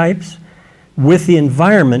chemotypes, with the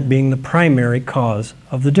environment being the primary cause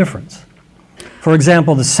of the difference. For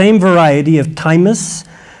example, the same variety of Thymus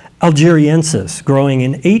algeriensis growing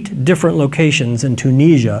in 8 different locations in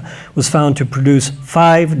Tunisia was found to produce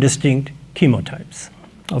 5 distinct chemotypes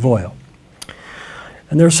of oil.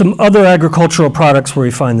 And there are some other agricultural products where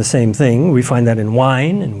we find the same thing. We find that in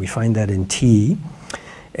wine and we find that in tea.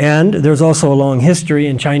 And there's also a long history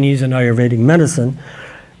in Chinese and Ayurvedic medicine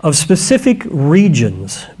of specific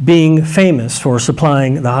regions being famous for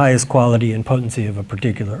supplying the highest quality and potency of a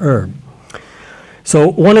particular herb.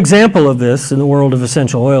 So one example of this in the world of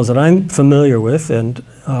essential oils that I'm familiar with and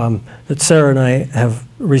that Sarah and I have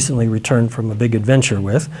recently returned from a big adventure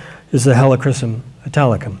with is the Helichrysum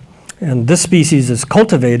italicum. And this species is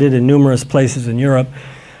cultivated in numerous places in Europe,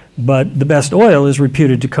 but the best oil is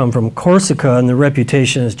reputed to come from Corsica, and the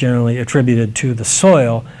reputation is generally attributed to the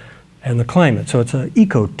soil and the climate. So it's an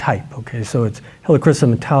ecotype, okay? So it's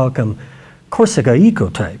Helichrysum italicum Corsica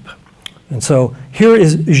ecotype. And so here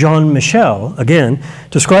is Jean-Michel, again,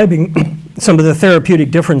 describing some of the therapeutic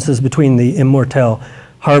differences between the immortelle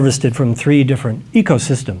harvested from 3 different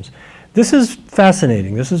ecosystems. This is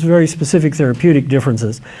fascinating. This is very specific therapeutic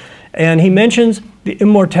differences. And he mentions the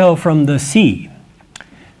immortelle from the sea.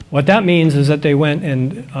 What that means is that they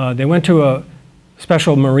went to a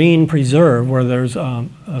special marine preserve where there's a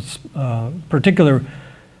particular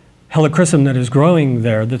helichrysum that is growing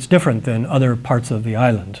there that's different than other parts of the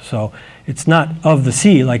island. So it's not of the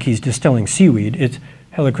sea like he's distilling seaweed, it's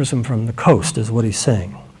helichrysum from the coast is what he's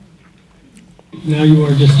saying. Now you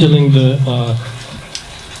are distilling the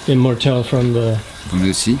immortelle from the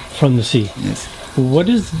sea. From the sea. Yes. What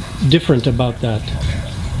is different about that?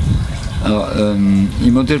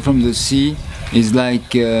 Immortelle from the sea is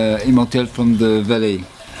like immortelle from the valley.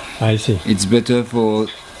 I see. It's better for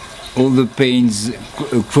all the pains,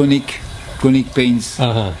 chronic pains.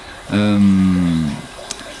 Uh-huh.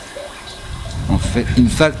 In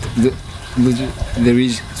fact, there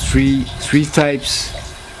is three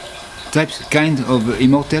kind of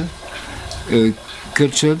immortelle: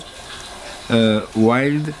 cultured,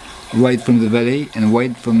 wild from the valley, and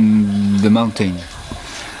wild from the mountain.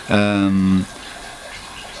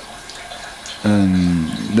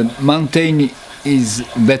 The mountain is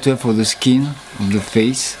better for the skin of the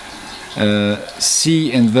face.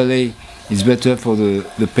 Sea and valley is better for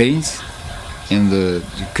the pains, and the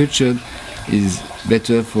cultured is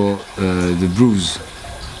better for the bruise.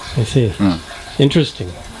 I see.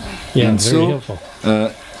 Interesting. Yeah, and very so, helpful.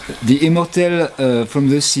 The immortelle from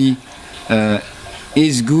the sea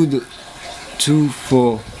is good too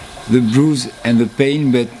for the bruise and the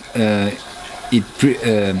pain, but it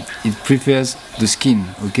prefers the skin.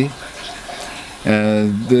 Okay.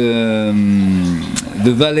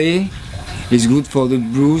 The valley is good for the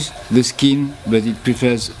bruise, the skin, but it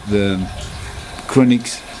prefers the chronic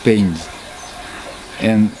pains.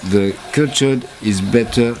 And the cultured is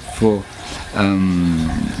better for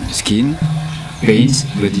skin, pains,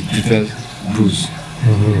 but it prefers bruise.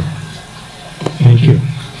 Mm-hmm. Thank you.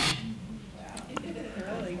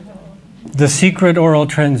 The secret oral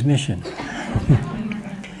transmission. There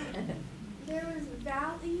was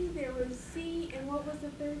valley, there was sea, and what was the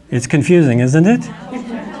third thing? It's confusing, isn't it?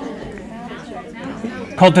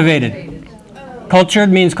 Cultivated.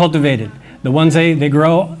 Cultured means cultivated. The ones they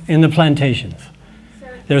grow in the plantations.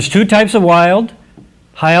 There's two types of wild: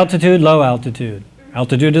 high altitude, low altitude.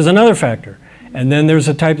 Altitude is another factor. And then there's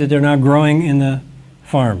a type that they're not growing in the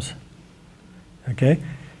farms. Okay?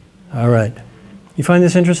 All right. You find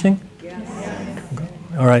this interesting? Yes.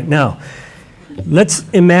 All right. Now, let's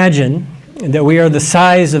imagine that we are the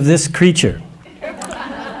size of this creature,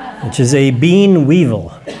 which is a bean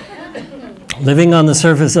weevil living on the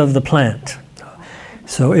surface of the plant.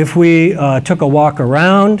 So if we took a walk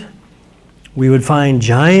around, we would find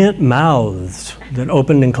giant mouths that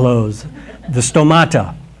opened and closed, the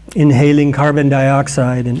stomata, inhaling carbon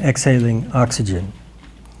dioxide and exhaling oxygen.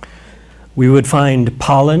 We would find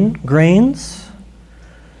pollen grains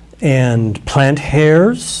and plant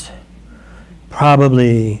hairs,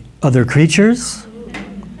 probably other creatures.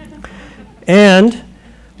 And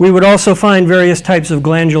we would also find various types of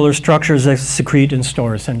glandular structures that secrete and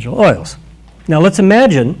store essential oils. Now let's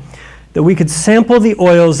imagine that we could sample the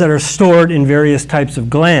oils that are stored in various types of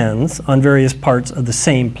glands on various parts of the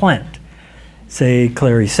same plant, say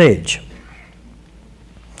clary sage.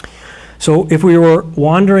 So if we were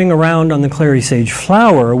wandering around on the clary sage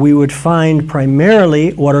flower, we would find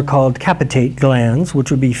primarily what are called capitate glands,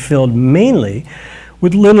 which would be filled mainly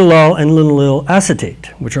with linalool and linaloyl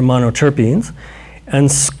acetate, which are monoterpenes, and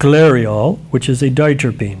sclereol, which is a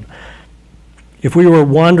diterpene. If we were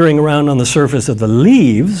wandering around on the surface of the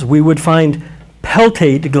leaves, we would find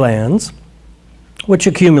peltate glands, which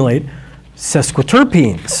accumulate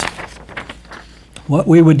sesquiterpenes. What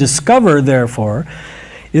we would discover, therefore,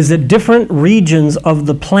 is that different regions of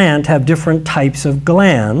the plant have different types of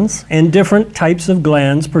glands, and different types of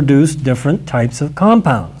glands produce different types of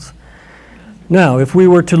compounds. Now, if we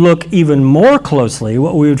were to look even more closely,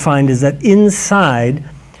 what we would find is that inside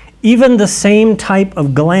even the same type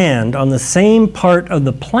of gland on the same part of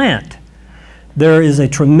the plant, there is a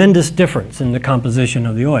tremendous difference in the composition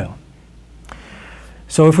of the oil.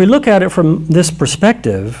 So if we look at it from this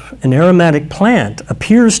perspective, an aromatic plant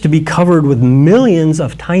appears to be covered with millions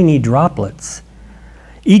of tiny droplets.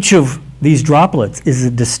 Each of these droplets is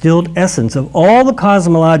a distilled essence of all the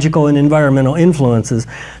cosmological and environmental influences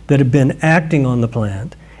that have been acting on the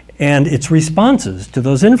plant and its responses to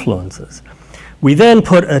those influences. We then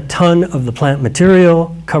put a ton of the plant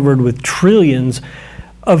material covered with trillions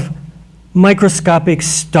of microscopic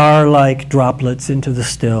star-like droplets into the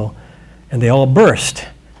still, and they all burst,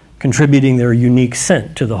 contributing their unique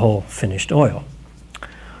scent to the whole finished oil.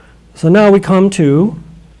 So now we come to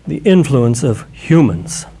the influence of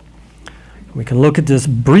humans. We can look at this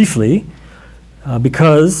briefly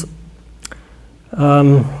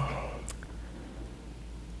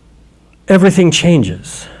everything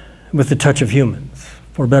changes with the touch of humans,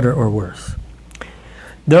 for better or worse.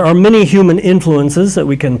 There are many human influences that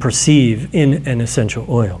we can perceive in an essential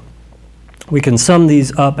oil. We can sum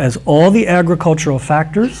these up as all the agricultural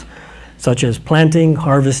factors, such as planting,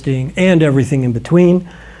 harvesting, and everything in between,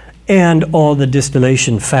 and all the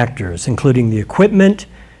distillation factors, including the equipment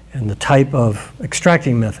and the type of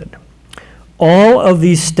extracting method. All of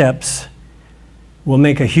these steps will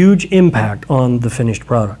make a huge impact on the finished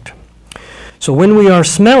product. So when we are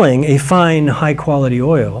smelling a fine, high-quality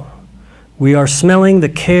oil, we are smelling the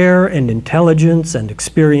care and intelligence and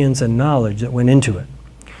experience and knowledge that went into it.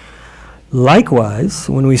 Likewise,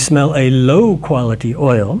 when we smell a low-quality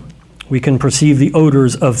oil, we can perceive the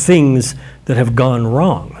odors of things that have gone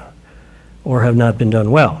wrong or have not been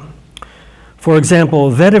done well. For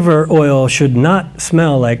example, vetiver oil should not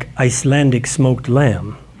smell like Icelandic smoked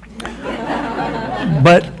lamb.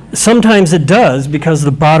 But sometimes it does because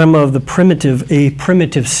the bottom of a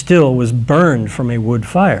primitive still was burned from a wood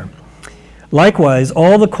fire. Likewise,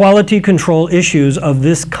 all the quality control issues of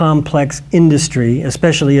this complex industry,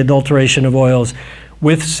 especially adulteration of oils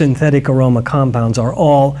with synthetic aroma compounds, are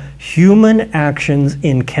all human actions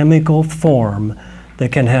in chemical form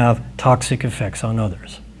that can have toxic effects on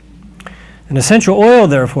others. An essential oil,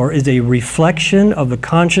 therefore, is a reflection of the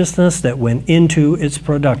consciousness that went into its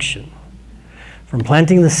production, from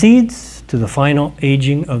planting the seeds to the final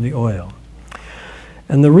aging of the oil.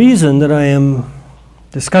 And the reason that I am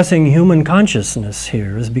discussing human consciousness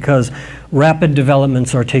here is because rapid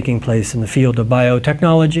developments are taking place in the field of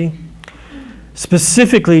biotechnology,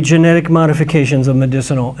 specifically genetic modifications of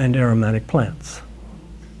medicinal and aromatic plants.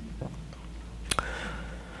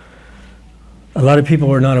 A lot of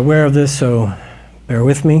people are not aware of this, so bear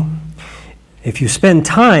with me. If you spend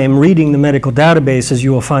time reading the medical databases,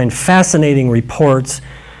 you will find fascinating reports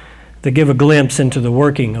that give a glimpse into the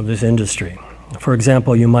working of this industry. For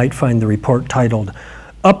example, you might find the report titled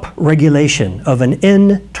Upregulation of an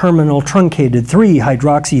N-terminal truncated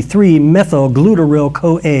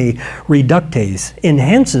 3-hydroxy-3-methylglutaryl-CoA reductase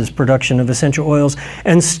enhances production of essential oils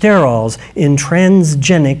and sterols in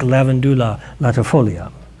transgenic Lavandula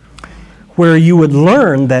latifolia, where you would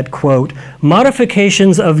learn that, quote,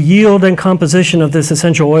 modifications of yield and composition of this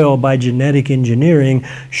essential oil by genetic engineering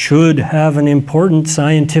should have an important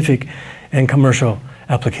scientific and commercial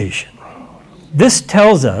application. This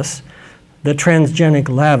tells us that transgenic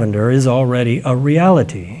lavender is already a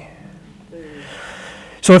reality.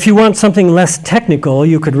 So if you want something less technical,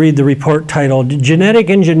 you could read the report titled Genetic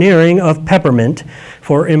Engineering of Peppermint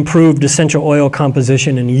for Improved Essential Oil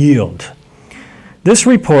Composition and Yield. This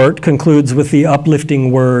report concludes with the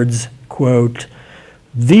uplifting words, quote,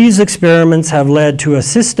 these experiments have led to a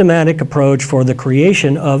systematic approach for the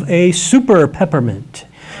creation of a super peppermint.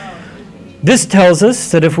 This tells us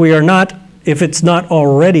that if it's not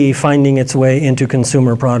already finding its way into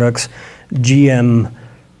consumer products, GM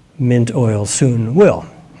mint oil soon will.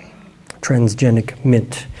 Transgenic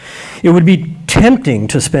mint. It would be tempting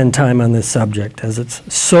to spend time on this subject as it's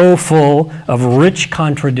so full of rich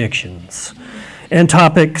contradictions and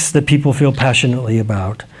topics that people feel passionately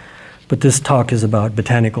about. But this talk is about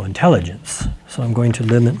botanical intelligence, so I'm going to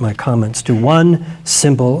limit my comments to one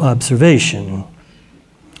simple observation.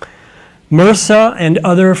 MRSA and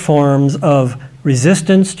other forms of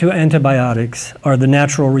resistance to antibiotics are the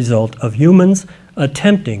natural result of humans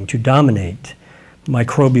attempting to dominate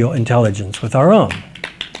microbial intelligence with our own.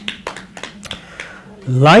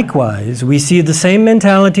 Likewise, we see the same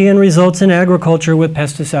mentality and results in agriculture with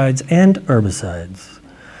pesticides and herbicides.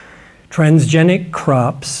 Transgenic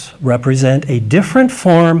crops represent a different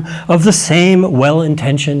form of the same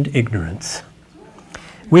well-intentioned ignorance.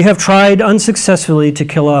 We have tried unsuccessfully to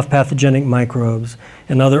kill off pathogenic microbes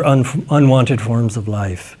and other unwanted forms of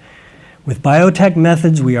life. With biotech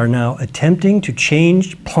methods, we are now attempting to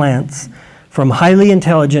change plants from highly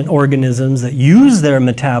intelligent organisms that use their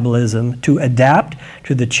metabolism to adapt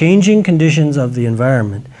to the changing conditions of the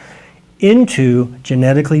environment into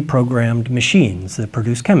genetically programmed machines that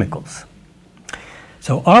produce chemicals.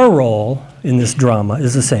 So our role in this drama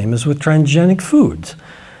is the same as with transgenic foods,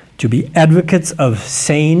 to be advocates of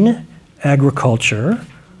sane agriculture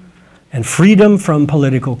and freedom from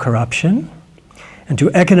political corruption, and to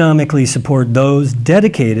economically support those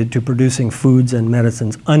dedicated to producing foods and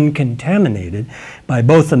medicines uncontaminated by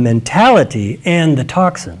both the mentality and the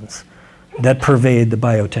toxins that pervade the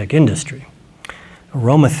biotech industry.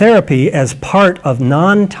 Aromatherapy, as part of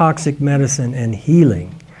non-toxic medicine and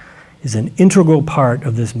healing, is an integral part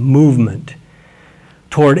of this movement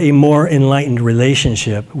toward a more enlightened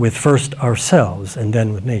relationship with first ourselves and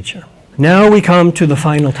then with nature. Now we come to the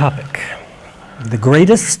final topic, the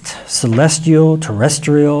greatest celestial,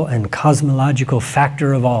 terrestrial, and cosmological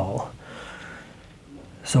factor of all.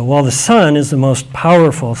 So while the sun is the most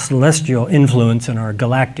powerful celestial influence in our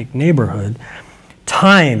galactic neighborhood,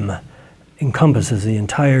 time encompasses the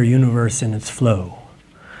entire universe in its flow.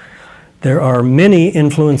 There are many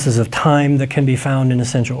influences of time that can be found in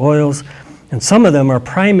essential oils, and some of them are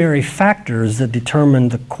primary factors that determine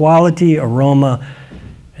the quality, aroma,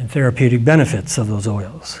 and therapeutic benefits of those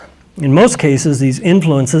oils. In most cases, these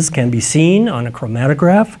influences can be seen on a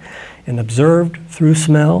chromatograph and observed through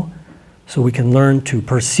smell, so we can learn to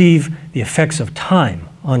perceive the effects of time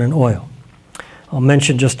on an oil. I'll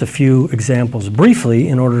mention just a few examples briefly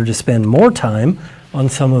in order to spend more time on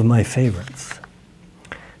some of my favorites.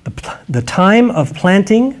 The time of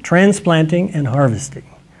planting, transplanting, and harvesting,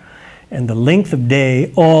 and the length of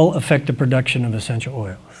day all affect the production of essential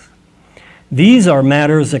oils. These are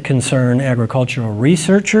matters that concern agricultural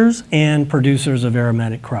researchers and producers of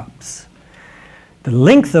aromatic crops. The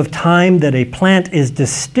length of time that a plant is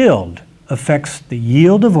distilled affects the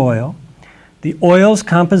yield of oil, the oil's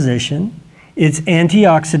composition, its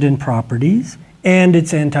antioxidant properties, and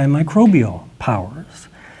its antimicrobial powers.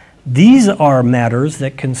 These are matters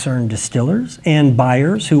that concern distillers and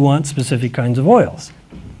buyers who want specific kinds of oils.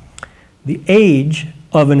 The age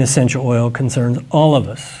of an essential oil concerns all of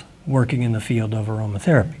us working in the field of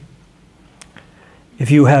aromatherapy.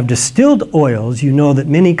 If you have distilled oils, you know that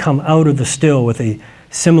many come out of the still with a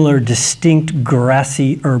similar distinct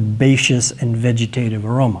grassy, herbaceous, and vegetative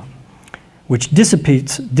aroma, which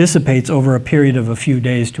dissipates over a period of a few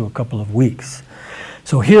days to a couple of weeks.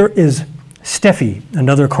 So here is Steffi,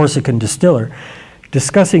 another Corsican distiller,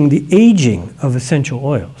 discussing the aging of essential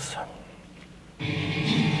oils.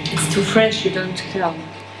 It's too fresh, you don't smell.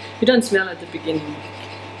 You don't smell at the beginning.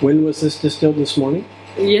 When was this distilled this morning?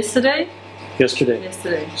 Yesterday? Yesterday.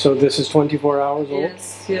 Yesterday. So this is 24 hours old?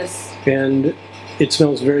 Yes, yes. And it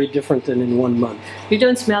smells very different than in 1 month. You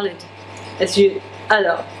don't smell it. As you, I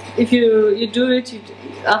know, if you do it,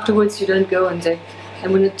 afterwards you don't go and say, I'm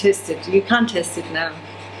going to test it. You can't test it now.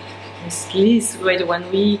 At least wait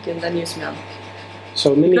 1 week and then you smell.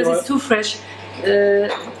 So because it's too fresh.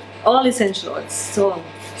 All essential oils, so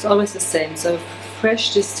it's always the same. So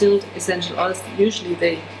fresh distilled essential oils, usually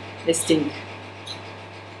they stink.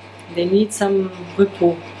 They need some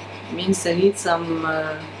repos. It means they need some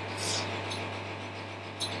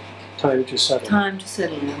time to settle. Time to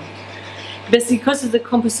settle, yeah. But because of the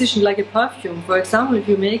composition, like a perfume, for example, if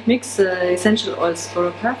you mix essential oils for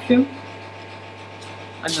a perfume,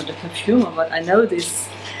 I'm not a perfumer, but I know this.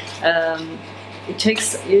 It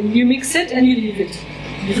takes, you mix it and you leave it.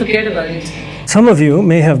 You forget about it. Some of you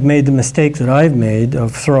may have made the mistake that I've made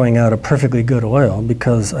of throwing out a perfectly good oil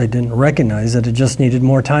because I didn't recognize that it just needed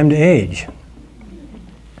more time to age.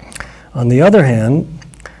 On the other hand,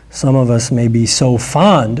 some of us may be so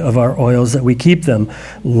fond of our oils that we keep them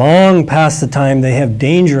long past the time they have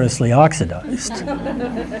dangerously oxidized.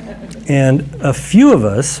 And a few of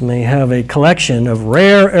us may have a collection of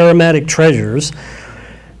rare aromatic treasures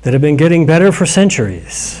that have been getting better for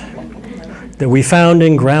centuries, that we found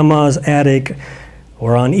in grandma's attic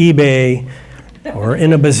or on eBay or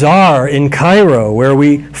in a bazaar in Cairo, where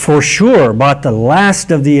we for sure bought the last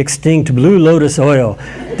of the extinct blue lotus oil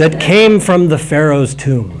that came from the pharaoh's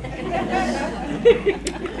tomb.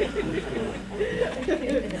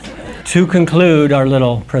 To conclude our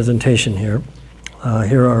little presentation here,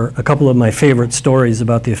 here are a couple of my favorite stories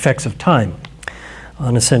about the effects of time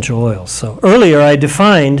on essential oils. So earlier I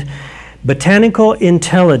defined botanical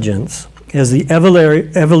intelligence as the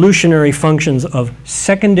evolutionary functions of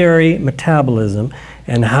secondary metabolism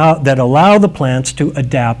and how that allow the plants to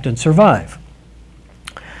adapt and survive.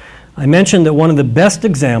 I mentioned that one of the best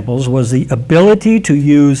examples was the ability to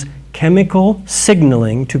use chemical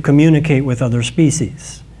signaling to communicate with other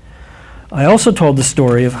species. I also told the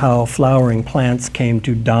story of how flowering plants came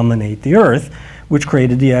to dominate the earth, which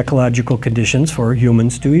created the ecological conditions for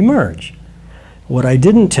humans to emerge. What I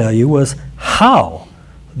didn't tell you was how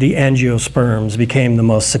the angiosperms became the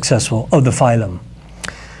most successful of the phylum.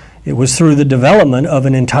 It was through the development of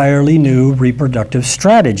an entirely new reproductive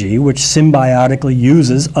strategy which symbiotically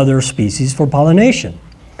uses other species for pollination.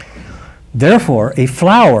 Therefore, a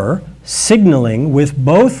flower signaling with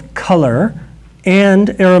both color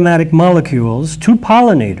and aromatic molecules to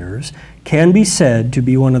pollinators can be said to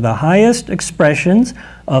be one of the highest expressions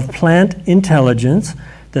of plant intelligence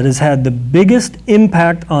that has had the biggest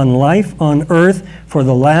impact on life on Earth for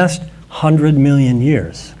the last 100 million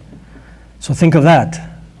years. So think of that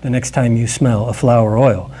the next time you smell a flower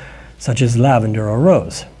oil, such as lavender or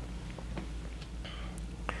rose.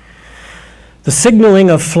 The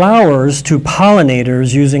signaling of flowers to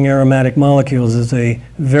pollinators using aromatic molecules is a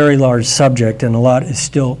very large subject, and a lot is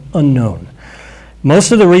still unknown.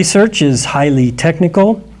 Most of the research is highly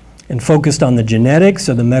technical and focused on the genetics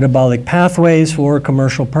or the metabolic pathways for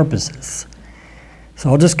commercial purposes.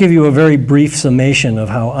 So I'll just give you a very brief summation of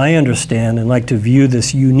how I understand and like to view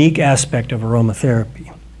this unique aspect of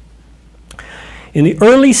aromatherapy. In the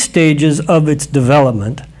early stages of its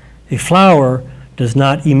development, a flower does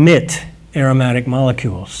not emit aromatic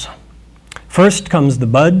molecules. First comes the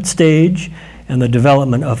bud stage and the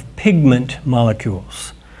development of pigment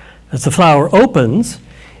molecules. As the flower opens,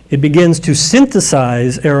 it begins to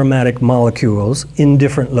synthesize aromatic molecules in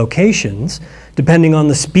different locations, depending on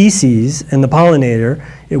the species and the pollinator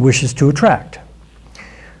it wishes to attract.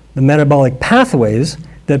 The metabolic pathways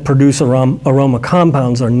that produce aroma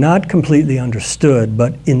compounds are not completely understood,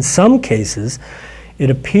 but in some cases, it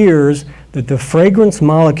appears that the fragrance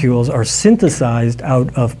molecules are synthesized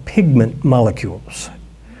out of pigment molecules.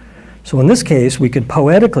 So in this case, we could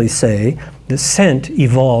poetically say that scent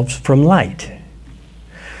evolves from light.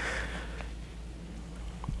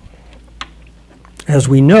 As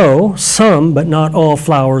we know, some but not all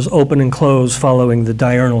flowers open and close following the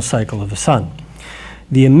diurnal cycle of the sun.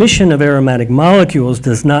 The emission of aromatic molecules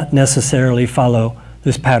does not necessarily follow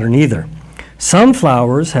this pattern either. Some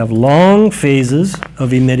flowers have long phases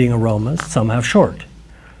of emitting aromas, some have short.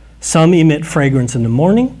 Some emit fragrance in the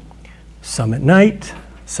morning, some at night,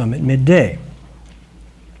 some at midday.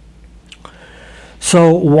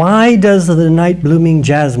 So why does the night blooming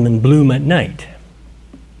jasmine bloom at night?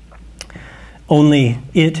 Only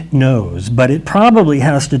it knows, but it probably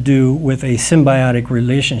has to do with a symbiotic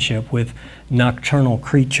relationship with nocturnal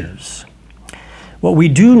creatures. What we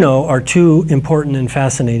do know are two important and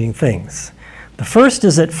fascinating things. The first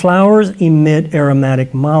is that flowers emit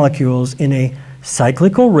aromatic molecules in a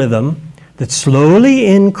cyclical rhythm that slowly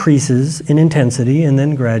increases in intensity and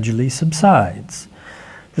then gradually subsides.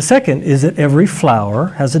 The second is that every flower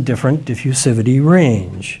has a different diffusivity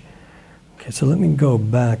range. Okay, so let me go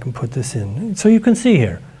back and put this in. So you can see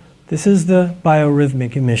here, this is the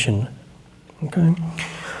biorhythmic emission. Okay?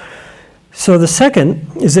 So the second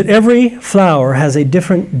is that every flower has a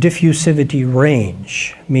different diffusivity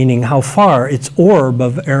range, meaning how far its orb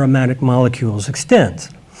of aromatic molecules extends.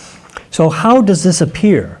 So how does this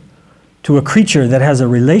appear to a creature that has a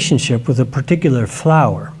relationship with a particular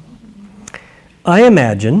flower? I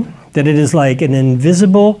imagine that it is like an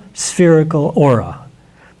invisible spherical aura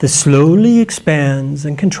that slowly expands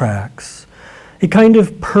and contracts, a kind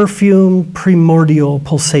of perfumed primordial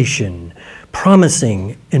pulsation,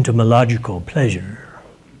 promising entomological pleasure.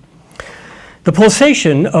 The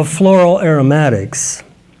pulsation of floral aromatics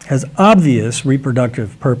has obvious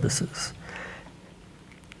reproductive purposes,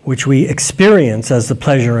 which we experience as the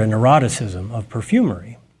pleasure and eroticism of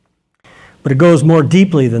perfumery. But it goes more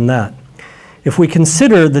deeply than that. If we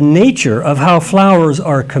consider the nature of how flowers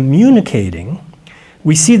are communicating,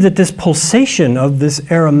 we see that this pulsation of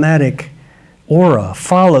this aromatic aura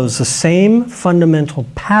follows the same fundamental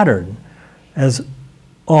pattern as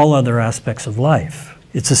all other aspects of life.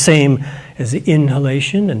 It's the same as the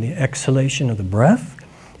inhalation and the exhalation of the breath.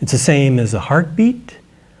 It's the same as the heartbeat.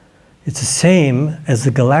 It's the same as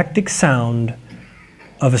the galactic sound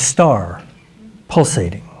of a star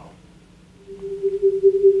pulsating.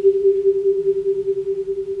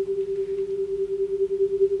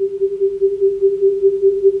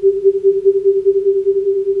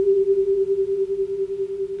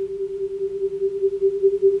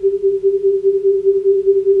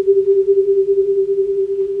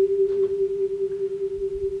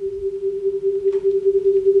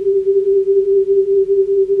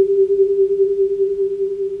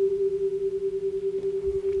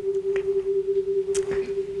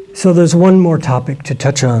 So there's one more topic to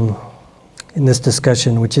touch on in this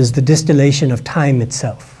discussion, which is the distillation of time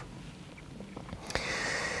itself.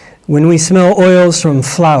 When we smell oils from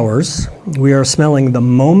flowers, we are smelling the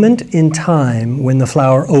moment in time when the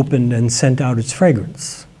flower opened and sent out its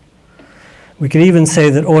fragrance. We could even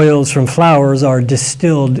say that oils from flowers are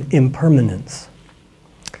distilled impermanence,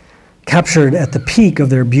 captured at the peak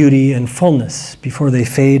of their beauty and fullness before they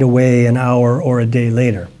fade away an hour or a day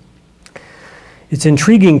later. It's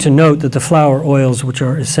intriguing to note that the flower oils, which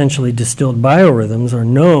are essentially distilled biorhythms, are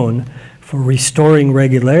known for restoring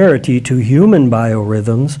regularity to human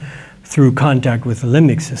biorhythms through contact with the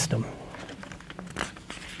limbic system.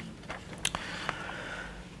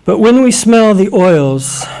 But when we smell the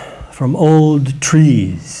oils from old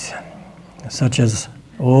trees, such as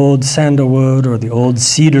old sandalwood or the old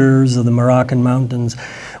cedars of the Moroccan mountains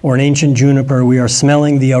or an ancient juniper, we are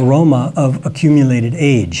smelling the aroma of accumulated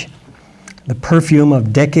age. the perfume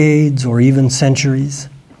of decades or even centuries.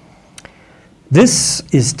 This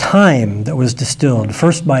is time that was distilled,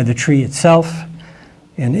 first by the tree itself,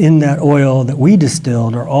 and in that oil that we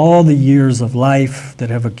distilled are all the years of life that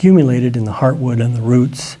have accumulated in the heartwood and the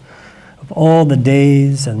roots, of all the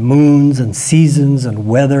days and moons and seasons and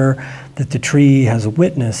weather that the tree has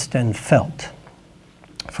witnessed and felt.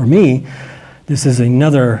 For me, this is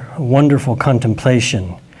another wonderful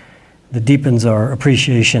contemplation that deepens our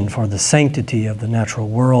appreciation for the sanctity of the natural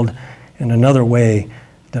world, and another way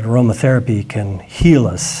that aromatherapy can heal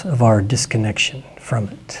us of our disconnection from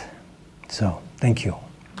it. So, thank you.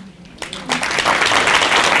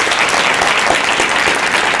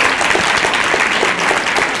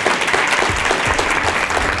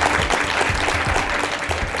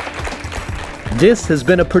 This has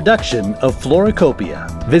been a production of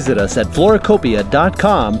Floracopeia. Visit us at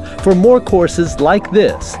floracopeia.com for more courses like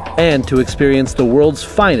this and to experience the world's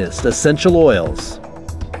finest essential oils.